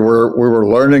 We were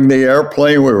learning the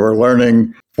airplane. We were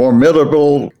learning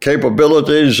formidable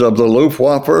capabilities of the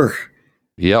Luftwaffe.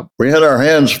 Yep. We had our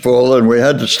hands full, and we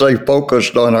had to stay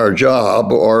focused on our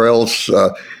job, or else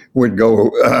we'd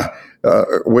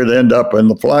end up in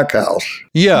the flak house.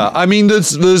 Yeah, I mean,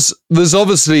 there's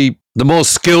obviously, the more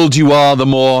skilled you are, the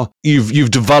more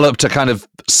you've developed a kind of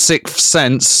sixth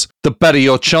sense, the better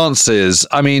your chances.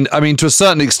 I mean, to a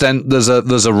certain extent, there's a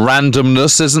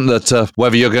randomness, isn't there, to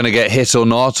whether you're going to get hit or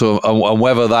not, or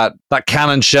whether that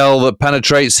cannon shell that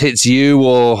penetrates hits you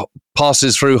or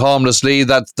passes through harmlessly.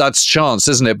 That's chance,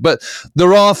 isn't it? But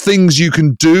there are things you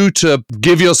can do to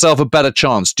give yourself a better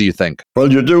chance, do you think?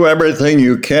 Well, you do everything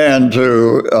you can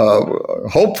to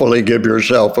hopefully give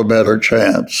yourself a better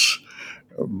chance.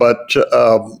 But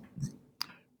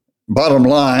bottom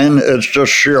line, it's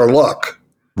just sheer luck.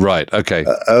 Right, okay.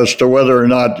 As to whether or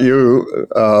not you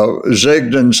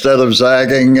zigged instead of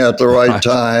zagging at the right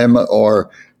time, or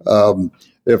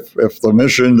if the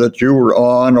mission that you were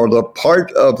on or the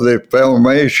part of the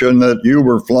formation that you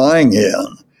were flying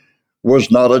in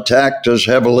was not attacked as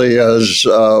heavily as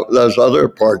other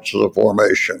parts of the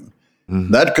formation.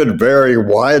 Mm-hmm. That could vary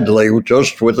widely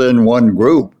just within one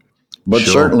group, but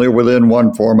certainly within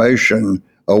one formation,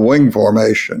 a wing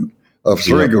formation of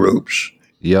three groups.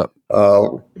 Yep.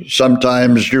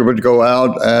 Sometimes you would go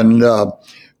out and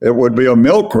it would be a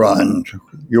milk run.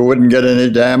 You wouldn't get any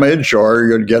damage, or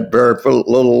you'd get very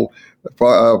little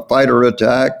fighter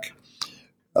attack.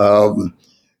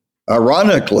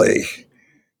 Ironically,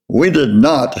 we did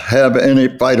not have any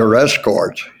fighter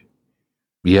escort.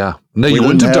 Yeah. No, you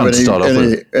wouldn't have done to start off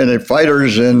with. Any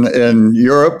fighters in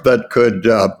Europe that could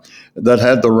that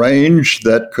had the range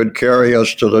that could carry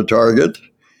us to the target.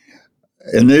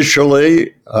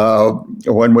 Initially,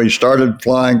 when we started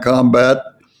flying combat,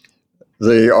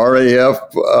 the RAF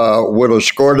would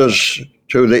escort us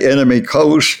to the enemy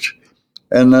coast,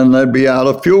 and then they'd be out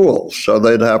of fuel, so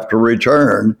they'd have to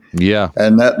return. Yeah.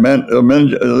 And that meant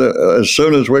as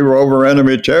soon as we were over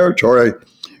enemy territory,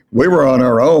 we were on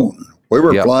our own. We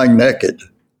were flying naked.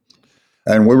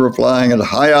 And we were flying at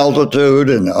high altitude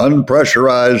in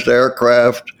unpressurized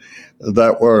aircraft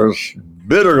that was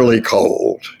bitterly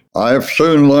cold. I've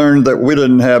soon learned that we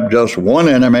didn't have just one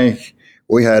enemy,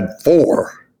 we had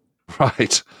four.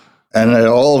 Right. And it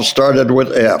all started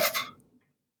with F.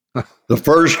 The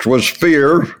first was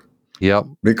fear. Yep.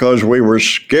 Because we were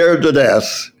scared to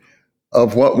death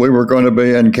of what we were going to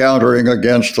be encountering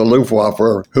against the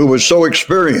Luftwaffe, who was so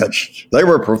experienced. They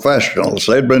were professionals.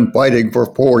 They'd been fighting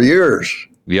for 4 years.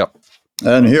 Yep.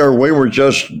 And here we were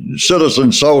just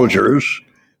citizen soldiers,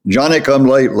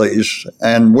 Johnny-come-latelys,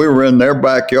 and we were in their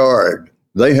backyard.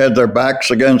 They had their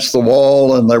backs against the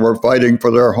wall, and they were fighting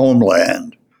for their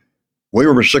homeland. We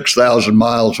were 6,000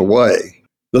 miles away.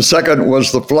 The second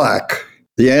was the flak.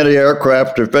 The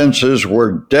anti-aircraft defenses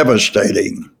were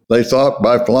devastating. They thought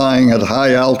by flying at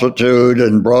high altitude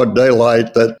and broad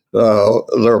daylight that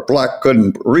their flak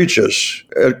couldn't reach us.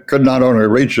 It could not only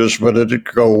reach us, but it could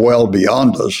go well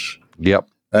beyond us. Yep.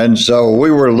 And so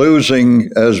we were losing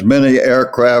as many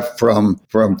aircraft from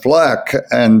flak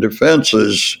and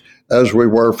defenses as we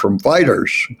were from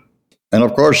fighters. And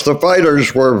of course, the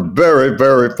fighters were very,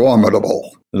 very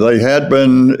formidable. They had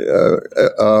been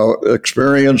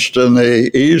experienced in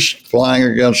the East, flying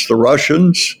against the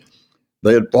Russians.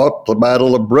 They had fought the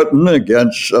Battle of Britain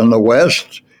in the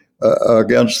West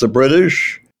against the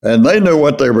British. And they knew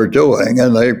what they were doing,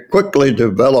 and they quickly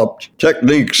developed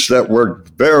techniques that were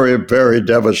very, very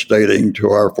devastating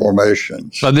to our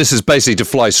formations. And this is basically to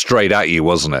fly straight at you,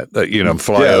 wasn't it?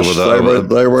 Fly yes, over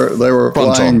they were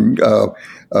flying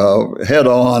head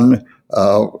on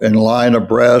in line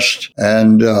abreast,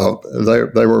 and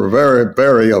they were very,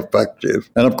 very effective.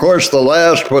 And of course, the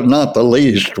last but not the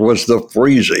least was the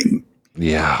freezing.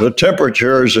 Yeah, the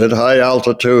temperatures at high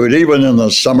altitude, even in the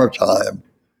summertime,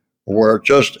 were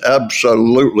just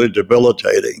absolutely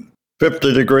debilitating.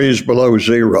 50 degrees below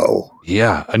zero.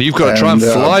 Yeah, and you've got to try and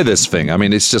fly this thing. I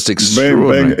mean, it's just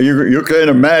extraordinary. You can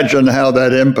imagine how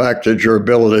that impacted your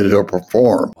ability to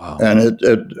perform. Wow. And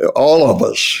it all of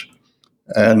us.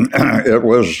 And it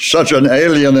was such an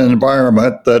alien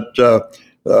environment that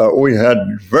we had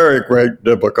very great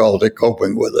difficulty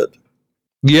coping with it.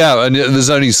 Yeah, and there's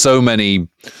only so many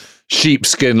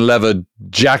sheepskin leather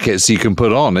jackets you can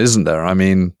put on, isn't there? I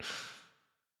mean,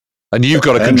 and you've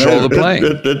got to control the plane.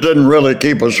 It didn't really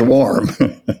keep us warm.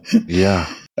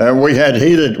 Yeah. And we had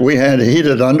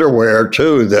heated underwear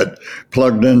too that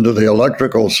plugged into the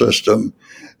electrical system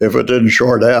if it didn't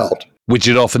short out. Which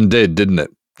it often did, didn't it?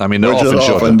 I mean, it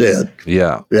often did.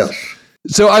 Yeah. Yes.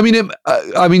 So I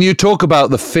mean, you talk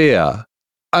about the fear.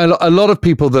 A lot of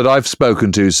people that I've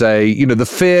spoken to say, the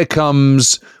fear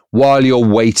comes while you're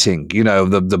waiting,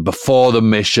 the before the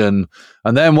mission.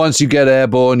 And then once you get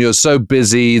airborne, you're so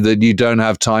busy that you don't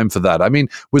have time for that. I mean,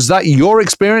 was that your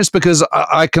experience? Because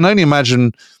I can only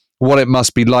imagine what it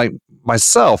must be like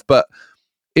myself. But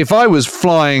if I was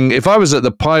at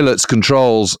the pilot's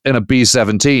controls in a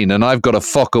B-17 and I've got a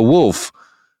Fokker Wolf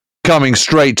coming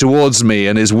straight towards me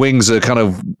and his wings are kind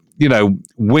of,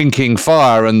 winking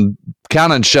fire and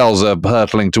cannon shells are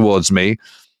hurtling towards me,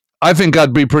 I think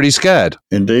I'd be pretty scared.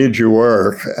 Indeed, you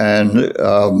were. And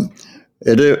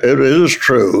it is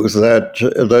true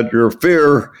that your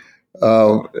fear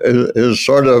is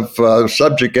sort of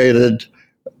subjugated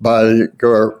by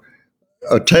your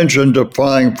attention to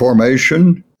flying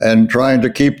formation and trying to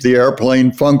keep the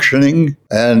airplane functioning.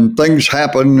 And things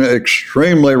happen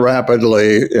extremely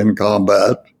rapidly in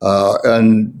combat.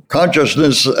 And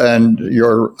consciousness and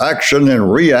your action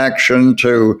and reaction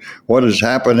to what is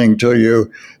happening to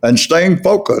you and staying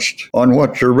focused on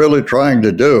what you're really trying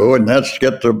to do, and that's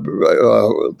get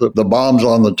the bombs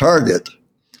on the target.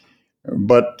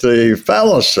 But the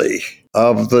fallacy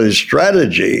of the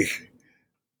strategy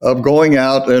of going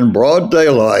out in broad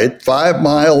daylight, 5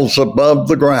 miles above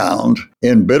the ground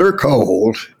in bitter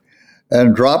cold,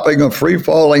 and dropping a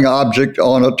free-falling object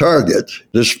on a target,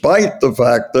 despite the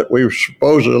fact that we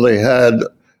supposedly had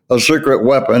a secret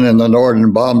weapon in the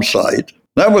Norden bomb site.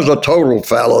 That was a total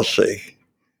fallacy.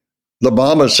 The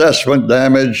bomb assessment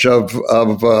damage of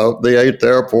the 8th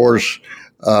Air Force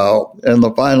in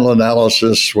the final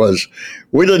analysis was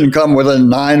we didn't come within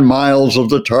 9 miles of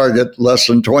the target less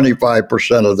than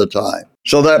 25% of the time.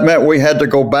 So that meant we had to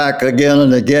go back again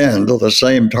and again to the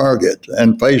same target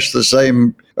and face the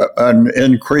same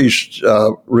increased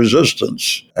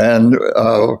resistance. And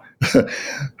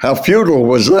how futile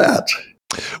was that?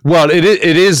 Well, it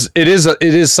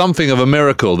is something of a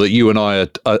miracle that you and I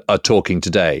are talking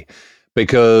today,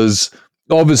 because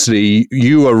obviously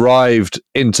you arrived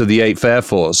into the 8th Air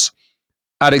Force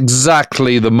at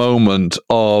exactly the moment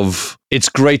of its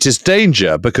greatest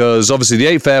danger, because obviously the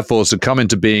 8th Air Force had come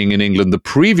into being in England the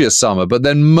previous summer, but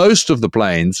then most of the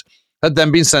planes had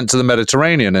then been sent to the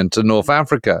Mediterranean and to North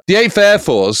Africa. The 8th Air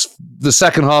Force, the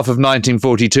second half of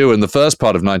 1942 and the first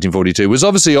part of 1942, was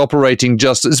obviously operating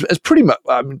just as pretty much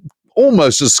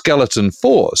almost a skeleton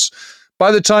force.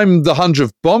 By the time the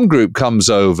 100th Bomb Group comes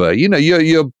over,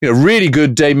 you're really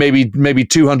good day, maybe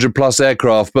 200 plus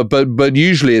aircraft, but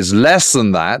usually it's less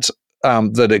than that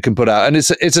that it can put out, and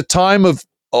it's a time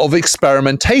of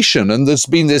experimentation, and there's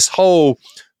been this whole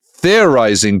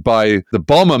theorizing by the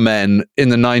bombermen in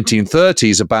the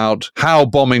 1930s about how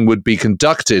bombing would be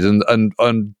conducted,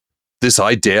 and this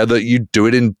idea that you do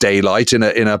it in daylight in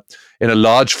a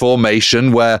large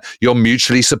formation where you're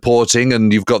mutually supporting,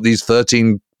 and you've got these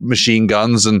 13 machine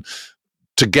guns, and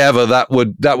together that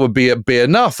would be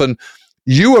enough. And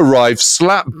you arrive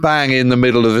slap bang in the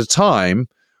middle of a time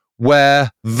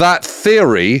where that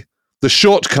theory, the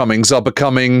shortcomings are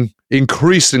becoming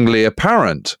increasingly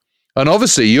apparent. And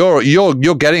obviously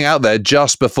you're getting out there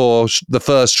just before the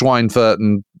first Schweinfurt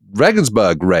and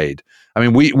Regensburg raid. I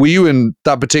mean, were you in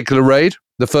that particular raid,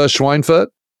 the first Schweinfurt?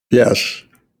 Yes.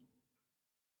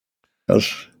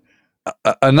 Yes.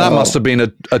 And that must have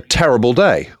been a terrible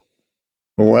day.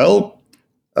 Well,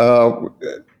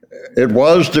 it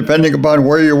was, depending upon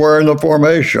where you were in the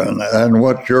formation and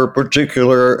what your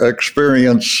particular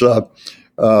experience on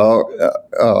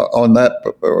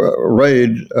that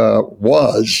raid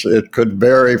was. It could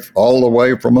vary all the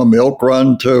way from a milk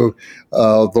run to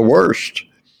the worst.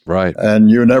 Right.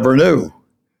 And you never knew.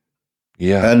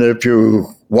 Yeah. And if you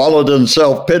wallowed in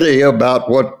self-pity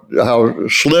about how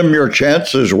slim your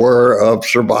chances were of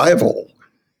survival,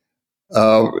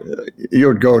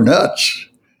 you'd go nuts.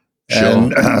 Sure.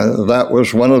 And that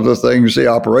was one of the things the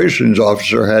operations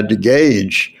officer had to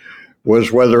gauge,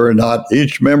 was whether or not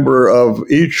each member of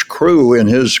each crew in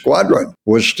his squadron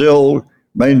was still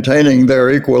maintaining their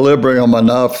equilibrium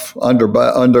enough under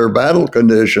battle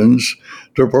conditions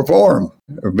to perform.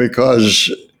 Because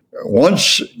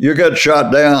once you get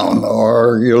shot down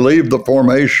or you leave the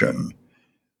formation,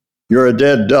 you're a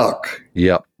dead duck.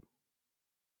 Yep.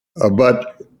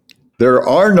 But there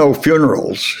are no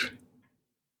funerals.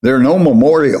 There are no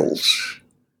memorials.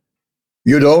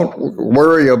 You don't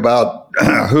worry about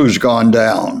who's gone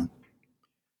down.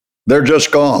 They're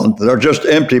just gone. They're just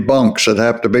empty bunks that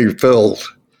have to be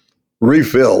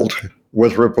refilled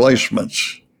with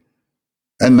replacements.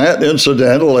 And that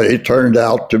incidentally turned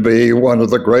out to be one of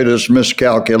the greatest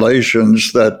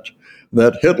miscalculations that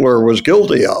Hitler was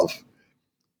guilty of.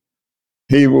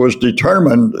 He was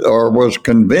determined, or was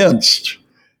convinced,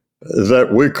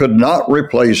 that we could not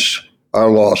replace our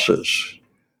losses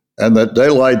and that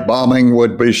daylight bombing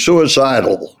would be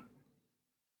suicidal.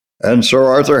 And Sir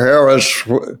Arthur Harris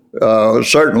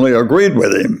certainly agreed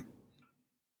with him.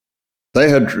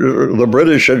 The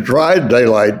British had tried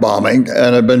daylight bombing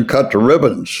and had been cut to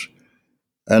ribbons.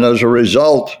 And as a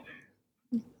result,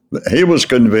 he was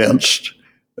convinced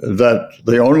that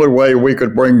the only way we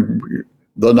could bring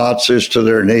the Nazis to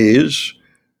their knees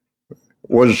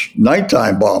was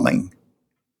nighttime bombing.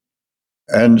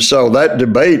 And so that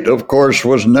debate, of course,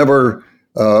 was never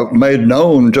made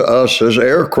known to us as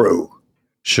aircrew.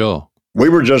 Sure. We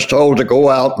were just told to go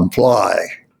out and fly.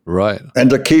 Right. And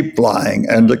to keep flying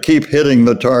and to keep hitting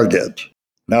the target.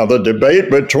 Now, the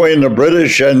debate between the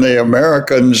British and the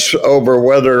Americans over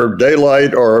whether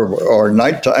daylight or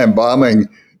nighttime bombing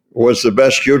was the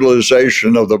best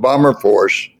utilization of the bomber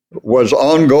force was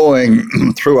ongoing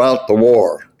throughout the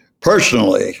war.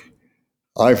 Personally,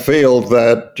 I feel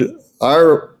that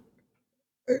our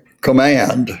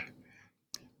command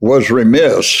was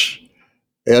remiss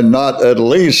in not at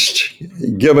least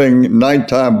giving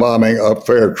nighttime bombing a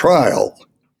fair trial.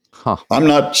 Huh. I'm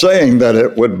not saying that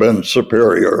it would have been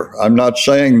superior. I'm not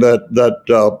saying that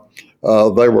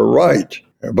they were right.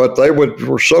 But they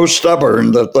were so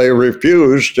stubborn that they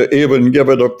refused to even give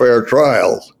it a fair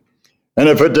trial. And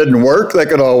if it didn't work, they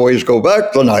could always go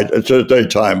back to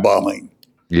daytime bombing.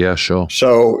 Yeah, sure.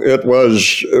 So it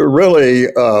was really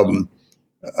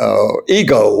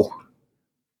ego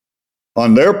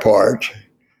on their part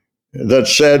that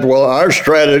said, well, our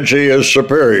strategy is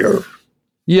superior.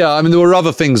 Yeah, I mean, there were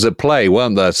other things at play,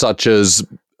 weren't there, such as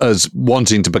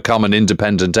wanting to become an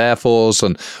independent air force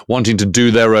and wanting to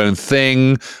do their own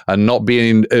thing and not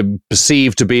being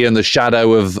perceived to be in the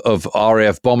shadow of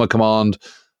RAF Bomber Command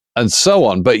and so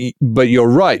on. But you're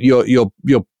right.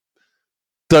 The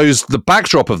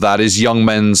backdrop of that is young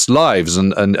men's lives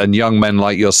and young men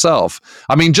like yourself.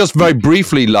 I mean, just very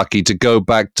briefly, Lucky, to go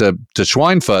back to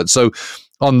Schweinfurt. So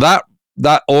on that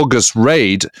August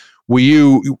raid,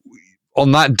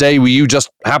 on that day, were you just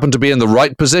happened to be in the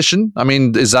right position? I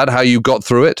mean, is that how you got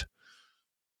through it?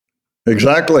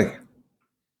 Exactly.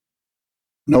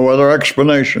 No other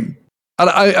explanation. And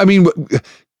I mean,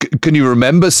 can you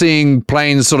remember seeing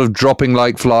planes sort of dropping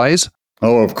like flies?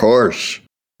 Oh, of course.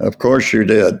 Of course you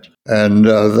did. And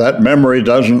that memory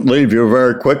doesn't leave you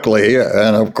very quickly.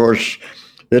 And of course,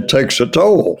 it takes a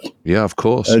toll. Yeah, of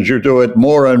course. As you do it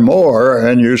more and more,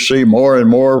 and you see more and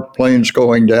more planes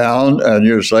going down, and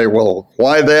you say, well,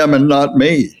 why them and not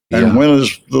me? And when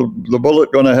is the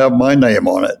bullet going to have my name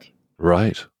on it?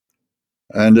 Right.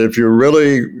 And if you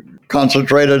really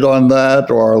concentrated on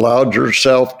that or allowed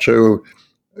yourself to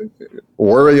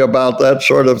worry about that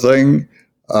sort of thing,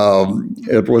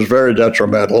 it was very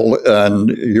detrimental, and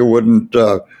you wouldn't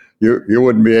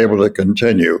be able to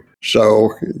continue.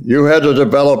 So you had to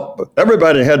develop,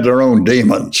 everybody had their own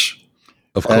demons.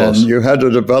 Of course. And you had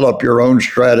to develop your own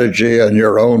strategy and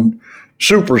your own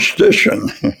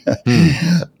superstition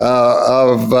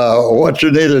of what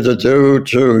you needed to do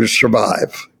to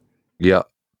survive. Yeah.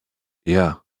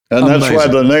 Yeah. And that's why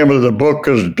the name of the book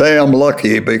is Damn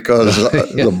Lucky, because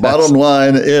the bottom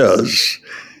line is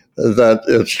that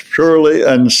it's purely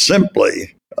and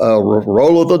simply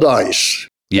roll of the dice.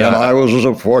 Yeah. And I was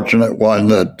a fortunate one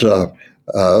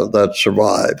that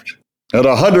survived. At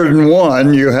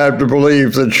 101, you had to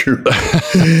believe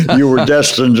that you were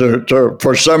destined to,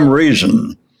 for some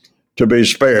reason, to be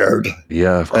spared.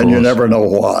 Yeah, of course. And you never know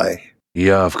why.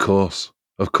 Yeah, of course.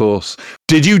 Of course.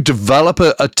 Did you develop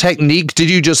a technique? Did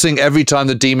you just think every time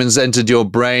the demons entered your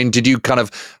brain, did you kind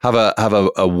of have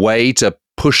a way to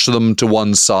push them to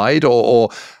one side, or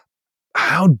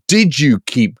how did you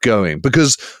keep going?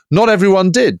 Because not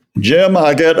everyone did. Jim,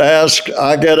 I get asked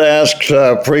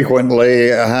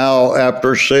frequently how,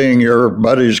 after seeing your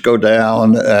buddies go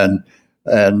down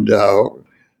and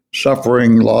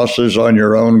suffering losses on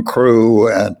your own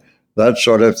crew and that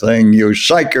sort of thing, you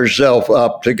psych yourself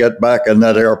up to get back in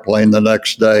that airplane the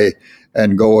next day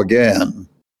and go again.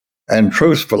 And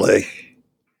truthfully,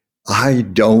 I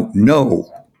don't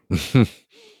know.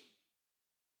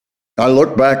 I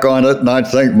look back on it and I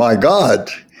think, my God,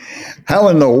 how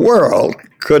in the world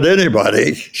could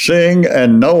anybody, seeing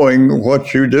and knowing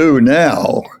what you do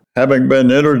now, having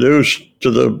been introduced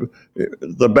to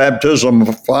the baptism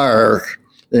of fire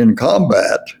in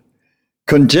combat,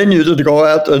 continue to go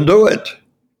out and do it?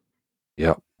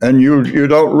 Yeah. And you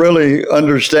don't really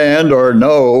understand or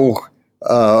know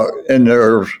in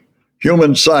their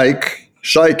human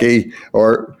psyche,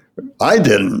 or I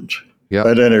didn't,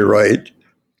 at any rate,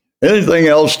 anything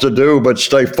else to do but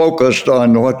stay focused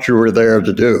on what you were there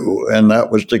to do, and that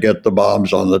was to get the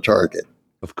bombs on the target.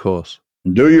 Of course.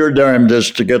 Do your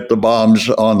damnedest to get the bombs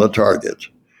on the target.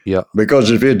 Yeah.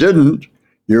 Because if you didn't,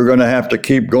 you're going to have to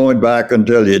keep going back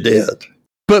until you did.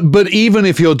 But even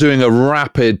if you're doing a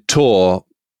rapid tour,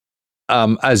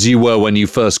 as you were when you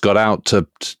first got out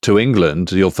to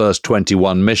England, your first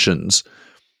 21 missions,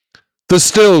 there's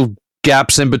still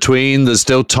gaps in between. There's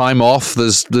still time off.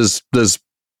 There's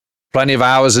plenty of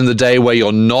hours in the day where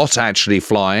you're not actually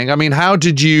flying. I mean, how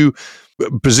did you?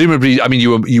 Presumably, I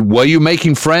mean, were you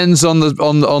making friends on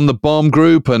the bomb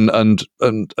group and on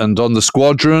the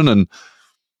squadron, and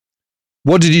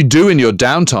what did you do in your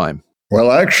downtime?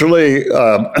 Well, actually,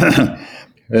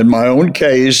 in my own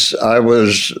case, I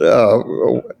was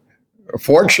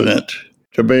fortunate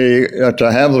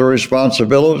to have the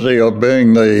responsibility of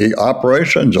being the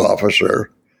operations officer,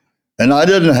 and I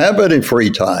didn't have any free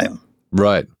time.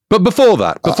 Right. But before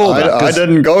that,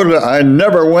 I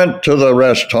never went to the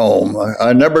rest home.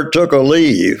 I never took a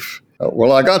leave.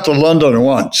 Well, I got to London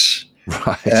once.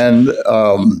 Right. And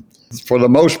for the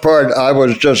most part, I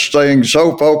was just staying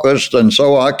so focused and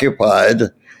so occupied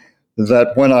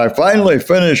that when I finally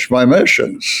finished my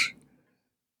missions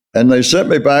and they sent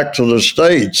me back to the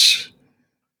States,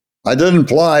 I didn't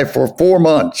fly for 4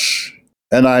 months,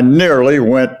 and I nearly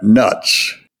went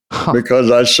nuts. Because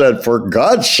I said, for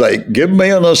God's sake, give me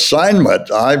an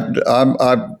assignment. I've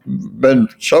been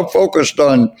so focused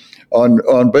on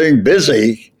being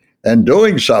busy and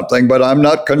doing something, but I'm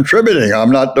not contributing.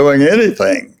 I'm not doing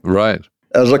anything. Right.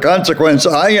 As a consequence,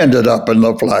 I ended up in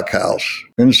the flak house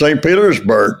in St.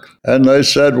 Petersburg. And they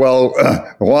said, well,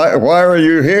 why are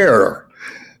you here?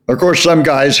 Of course, some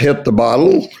guys hit the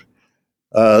bottle.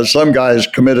 Some guys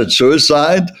committed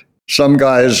suicide. Some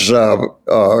guys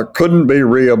couldn't be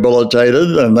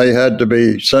rehabilitated, and they had to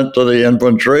be sent to the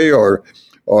infantry or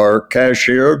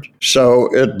cashiered.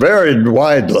 So it varied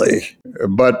widely.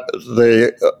 But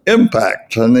the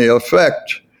impact and the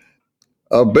effect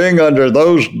of being under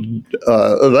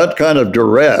that kind of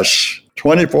duress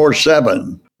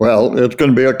 24/7, well, it's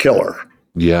going to be a killer.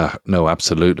 Yeah, no,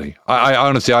 absolutely. I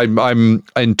honestly, I'm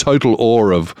in total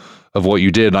awe of what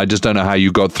you did, and I just don't know how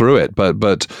you got through it.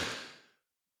 But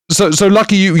so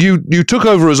Lucky, you took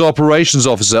over as operations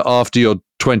officer after your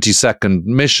 22nd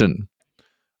mission,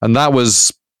 and that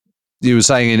was, you were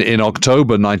saying, in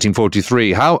October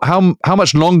 1943. How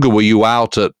much longer were you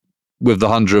out with the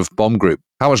 100th Bomb Group?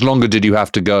 How much longer did you have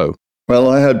to go?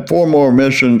 Well, I had 4 more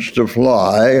missions to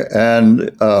fly, and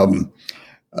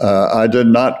I did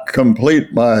not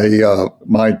complete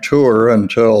my tour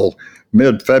until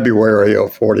mid-February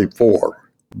of 44.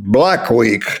 Black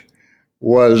Week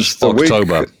was the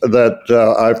October. week that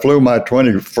I flew my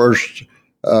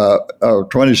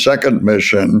 22nd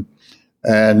mission,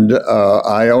 and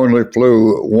I only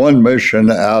flew 1 mission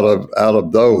out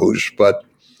of those. But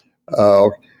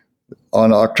on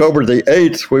October the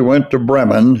 8th, we went to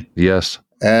Bremen. Yes.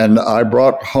 And I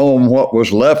brought home what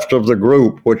was left of the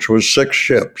group, which was 6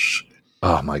 ships.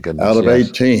 Oh, my goodness. Out of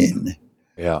 18.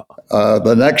 Yeah.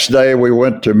 The next day, we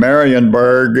went to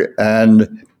Marienburg,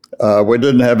 and we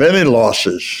didn't have any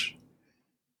losses.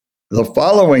 The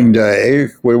following day,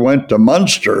 we went to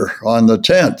Munster on the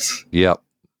 10th. Yep.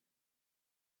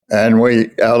 And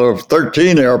out of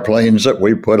 13 airplanes that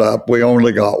we put up, we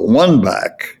only got one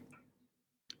back.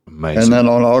 Amazing. And then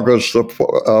on October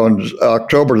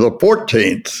the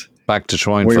 14th, back to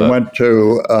Schweinfurt. We went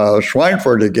to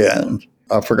Schweinfurt again.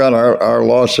 I forgot our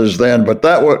losses then, but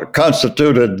that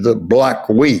constituted the Black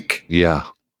Week. Yeah.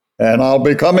 And I'll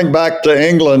be coming back to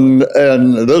England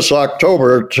in this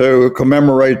October to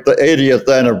commemorate the 80th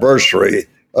anniversary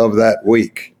of that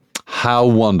week. How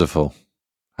wonderful.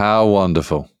 How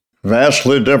wonderful.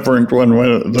 Vastly different when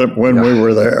we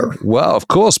were there. Well, of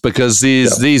course, because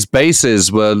these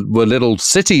bases were little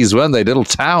cities, weren't they? Little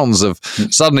towns of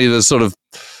suddenly there's sort of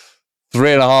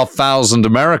 3,500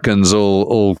 Americans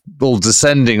all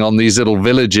descending on these little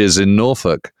villages in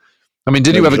Norfolk. I mean,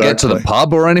 did you ever get to the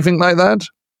pub or anything like that?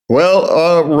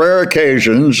 Well, rare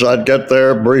occasions. I'd get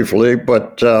there briefly,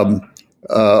 but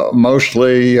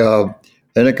mostly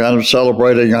any kind of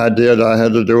celebrating I had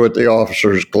to do at the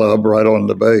officers' club right on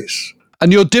the base.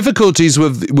 And your difficulties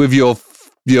with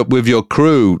your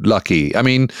crew, Lucky. I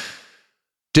mean,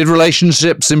 did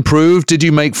relationships improve? Did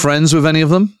you make friends with any of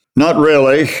them? Not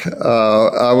really.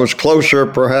 I was closer,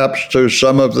 perhaps, to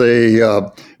some of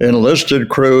the enlisted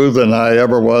crew than I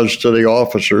ever was to the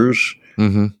officers.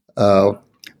 Mm-hmm.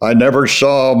 I never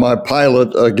saw my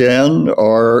pilot again,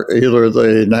 or either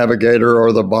the navigator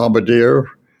or the bombardier.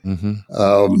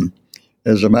 Mm-hmm.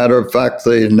 As a matter of fact,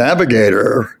 the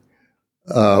navigator,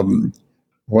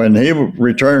 when he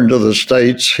returned to the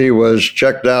States, he was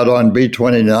checked out on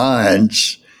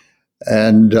B-29s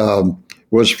and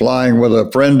was flying with a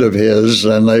friend of his,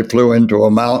 and they flew into a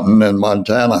mountain in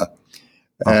Montana,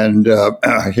 and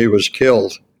he was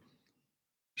killed.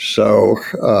 So,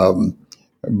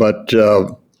 but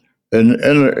in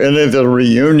any of the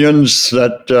reunions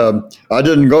that I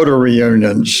didn't go to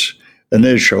reunions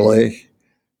initially,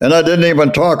 and I didn't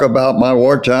even talk about my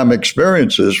wartime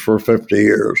experiences for 50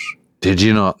 years. Did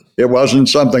you not? It wasn't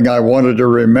something I wanted to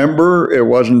remember. It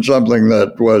wasn't something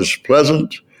that was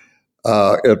pleasant.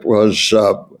 It was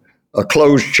a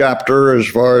closed chapter as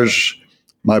far as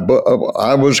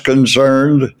I was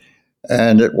concerned,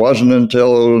 and it wasn't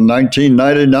until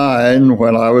 1999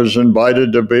 when I was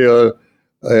invited to be a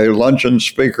luncheon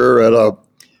speaker at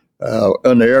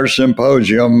an air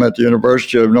symposium at the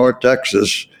University of North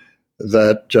Texas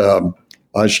that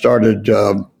I started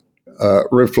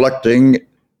reflecting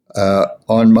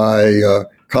on my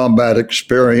combat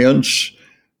experience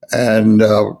and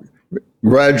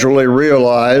gradually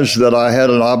realized that I had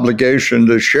an obligation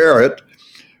to share it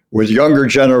with younger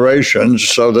generations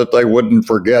so that they wouldn't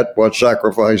forget what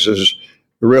sacrifices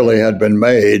really had been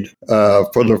made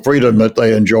for the freedom that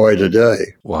they enjoy today.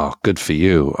 Wow, good for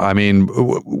you. I mean,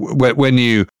 when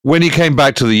you came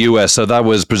back to the US, so that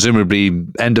was presumably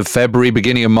end of February,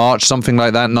 beginning of March, something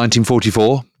like that,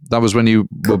 1944? That was when you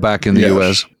were back in the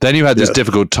US. Then you had this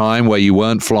difficult time where you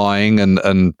weren't flying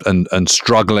and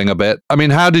struggling a bit. I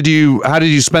mean, how did you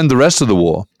spend the rest of the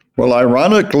war? Well,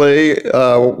 ironically,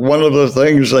 one of the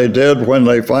things they did when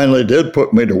they finally did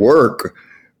put me to work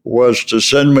was to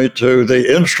send me to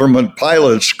the instrument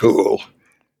pilot school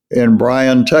in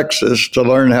Bryan, Texas, to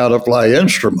learn how to fly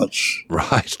instruments.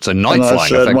 Right, so night and flying.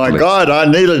 I said, my God, I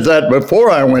needed that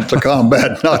before I went to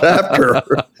combat, not after.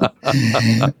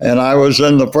 And I was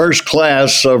in the first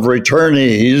class of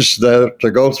returnees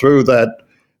to go through that.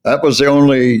 That was the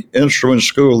only instrument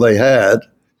school they had.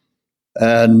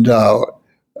 And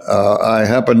I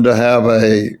happened to have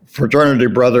a fraternity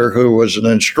brother who was an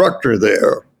instructor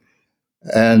there.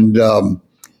 And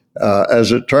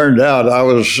as it turned out, I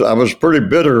was pretty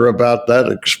bitter about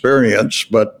that experience.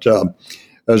 But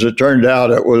as it turned out,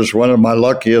 it was one of my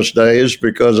luckiest days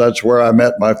because that's where I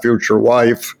met my future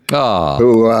wife,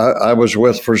 who I was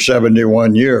with for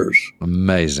 71 years.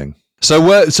 Amazing. So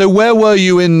where were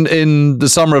you in the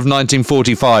summer of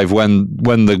 1945 when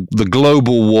the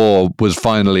global war was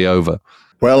finally over?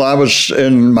 Well, I was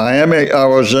in Miami. I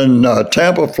was in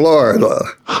Tampa, Florida,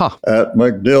 at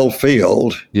MacDill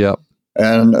Field. Yep.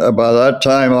 And by that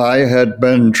time, I had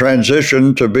been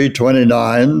transitioned to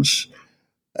B-29s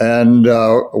and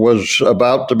was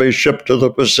about to be shipped to the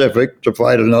Pacific to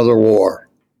fight another war.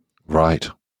 Right.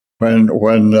 When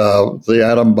the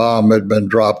atom bomb had been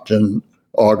dropped in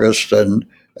August and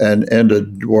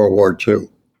ended World War II.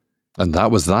 And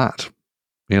that was that.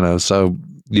 So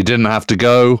you didn't have to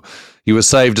go. You were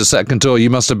saved a second tour. You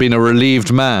must have been a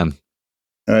relieved man.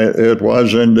 It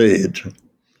was indeed.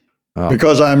 Oh.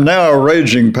 Because I'm now a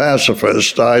raging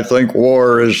pacifist. I think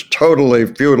war is totally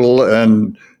futile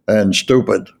and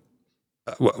stupid.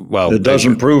 Well, it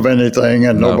doesn't prove anything,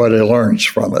 and nobody learns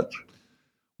from it.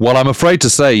 Well, I'm afraid to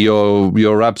say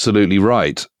you're absolutely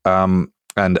right.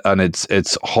 And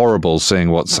it's horrible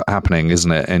seeing what's happening,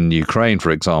 isn't it, in Ukraine,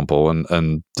 for example,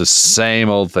 and the same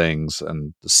old things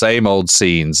and the same old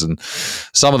scenes, and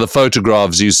some of the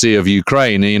photographs you see of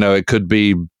Ukraine, it could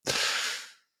be,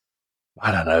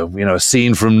 I don't know, a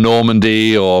scene from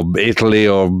Normandy or Italy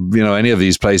or any of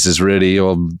these places really,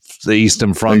 or the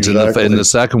Eastern Front in the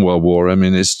Second World War. I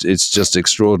mean, it's just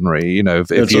extraordinary.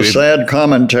 It's a sad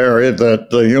commentary that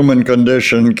the human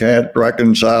condition can't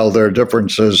reconcile their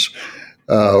differences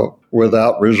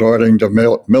without resorting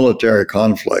to military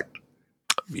conflict.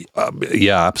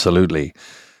 Yeah, absolutely.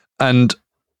 And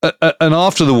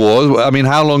after the war, I mean,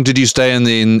 how long did you stay in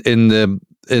the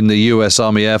U.S.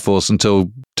 Army Air Force until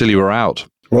you were out?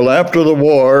 Well, after the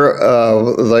war,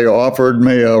 they offered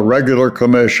me a regular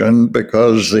commission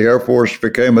because the Air Force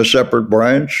became a separate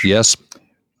branch. Yes.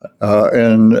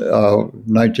 In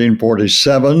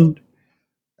 1947,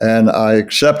 and I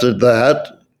accepted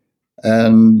that.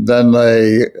 And then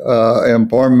they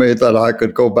informed me that I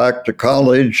could go back to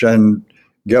college and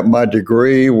get my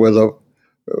degree with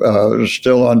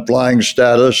still on flying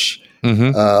status.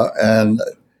 Mm-hmm. And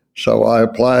so I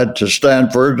applied to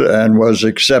Stanford and was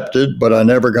accepted, but I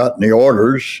never got any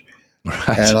orders.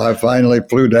 Right. And I finally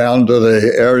flew down to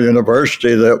the Air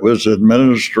University that was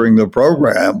administering the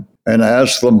program and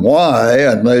asked them why.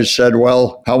 And they said,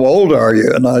 well, how old are you?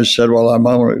 And I said, well, I'm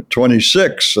only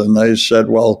 26. And they said,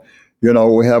 well,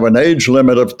 we have an age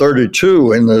limit of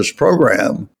 32 in this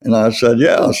program. And I said,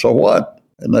 yeah, so what?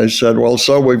 And they said, well,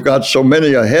 so we've got so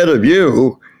many ahead of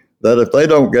you that if they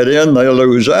don't get in, they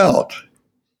lose out.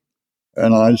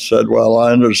 And I said, well,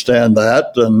 I understand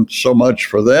that, and so much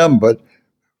for them, but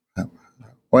how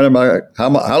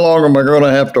long am I going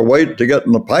to have to wait to get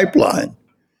in the pipeline?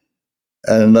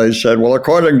 And they said, well,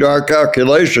 according to our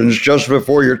calculations, just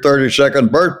before your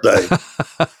 32nd birthday.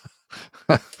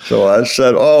 So I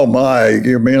said, oh my,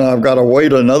 you mean I've got to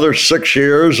wait another 6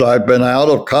 years? I've been out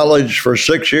of college for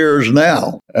 6 years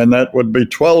now. And that would be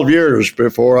 12 years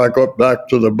before I got back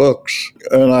to the books.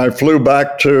 And I flew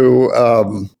back to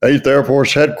 8th Air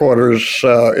Force Headquarters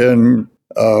in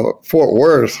Fort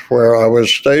Worth, where I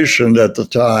was stationed at the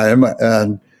time,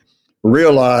 and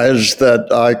realized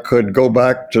that I could go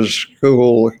back to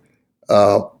school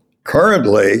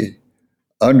currently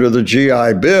under the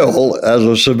GI Bill as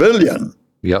a civilian.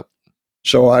 Yep.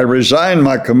 So I resigned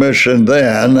my commission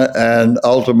then and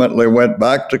ultimately went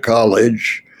back to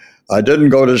college. I didn't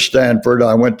go to Stanford.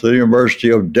 I went to the University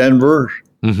of Denver.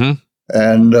 Mm-hmm.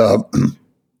 And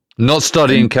not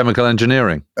studying chemical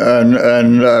engineering.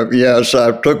 And yes,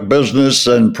 I took business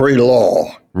and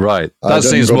pre-law. Right. That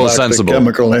seems more sensible.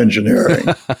 Chemical engineering.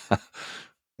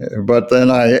 But then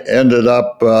I ended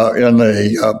up in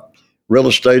the real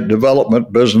estate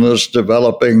development business,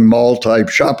 developing mall-type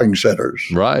shopping centers.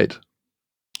 Right.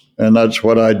 And that's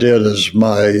what I did as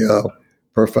my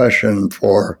profession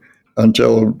for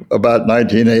until about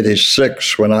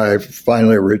 1986, when I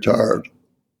finally retired.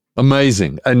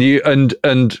 Amazing. And you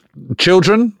and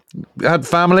children? Had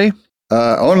family?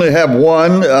 Only have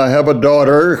one. I have a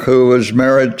daughter who is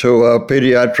married to a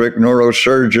pediatric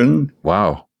neurosurgeon.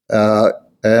 Wow.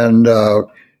 And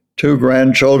 2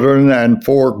 grandchildren and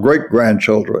 4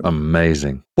 great-grandchildren.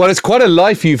 Amazing. Well, it's quite a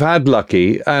life you've had,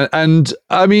 Lucky. And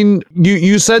I mean,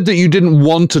 you said that you didn't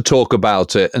want to talk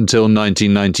about it until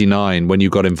 1999 when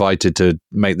you got invited to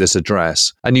make this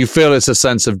address. And you feel it's a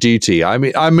sense of duty. I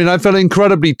mean, I feel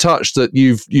incredibly touched that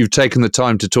you've taken the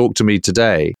time to talk to me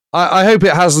today. I hope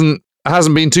it hasn't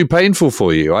been too painful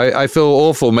for you. I feel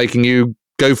awful making you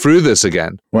go through this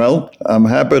again. Well, I'm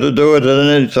happy to do it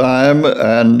at any time.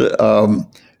 And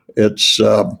it's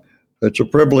a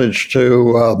privilege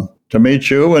to meet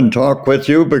you and talk with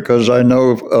you, because I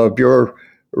know of your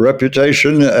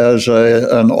reputation as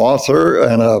an author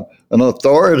and an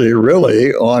authority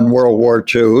really on World War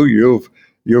II.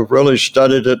 You've really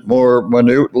studied it more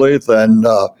minutely than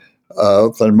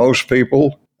most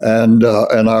people, and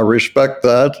I respect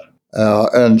that.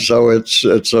 And so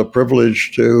it's a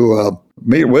privilege to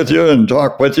meet with you and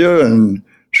talk with you and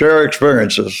share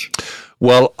experiences.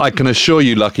 Well, I can assure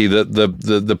you, Lucky, that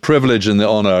the privilege and the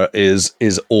honor is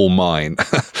all mine.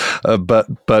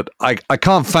 But I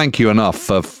can't thank you enough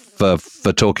for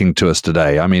talking to us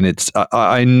today. I mean,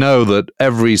 I know that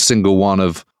every single one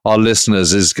of our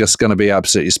listeners is just going to be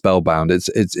absolutely spellbound.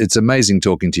 It's amazing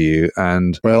talking to you.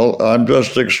 And well, I'm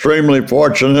just extremely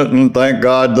fortunate, and thank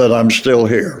God that I'm still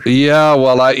here. Yeah,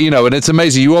 well, and it's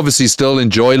amazing. You obviously still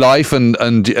enjoy life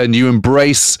and you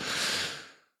embrace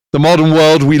the modern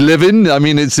world we live in. I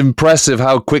mean, it's impressive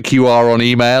how quick you are on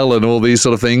email and all these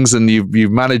sort of things, and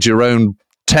you've managed your own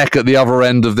tech at the other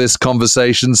end of this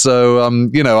conversation. So,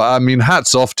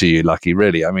 hats off to you, Lucky,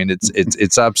 really. I mean,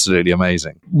 it's absolutely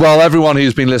amazing. Well, everyone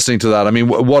who's been listening to that, I mean,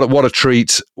 what a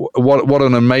treat. What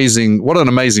an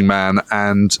amazing man.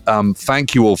 And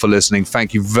thank you all for listening.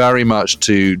 Thank you very much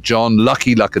to John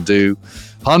Luckadoo,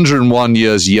 101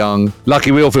 years young.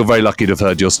 Lucky, we all feel very lucky to have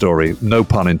heard your story. No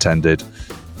pun intended.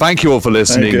 Thank you all for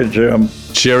listening. Thank you, Jim.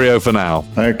 Cheerio for now.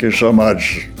 Thank you so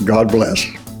much. God bless.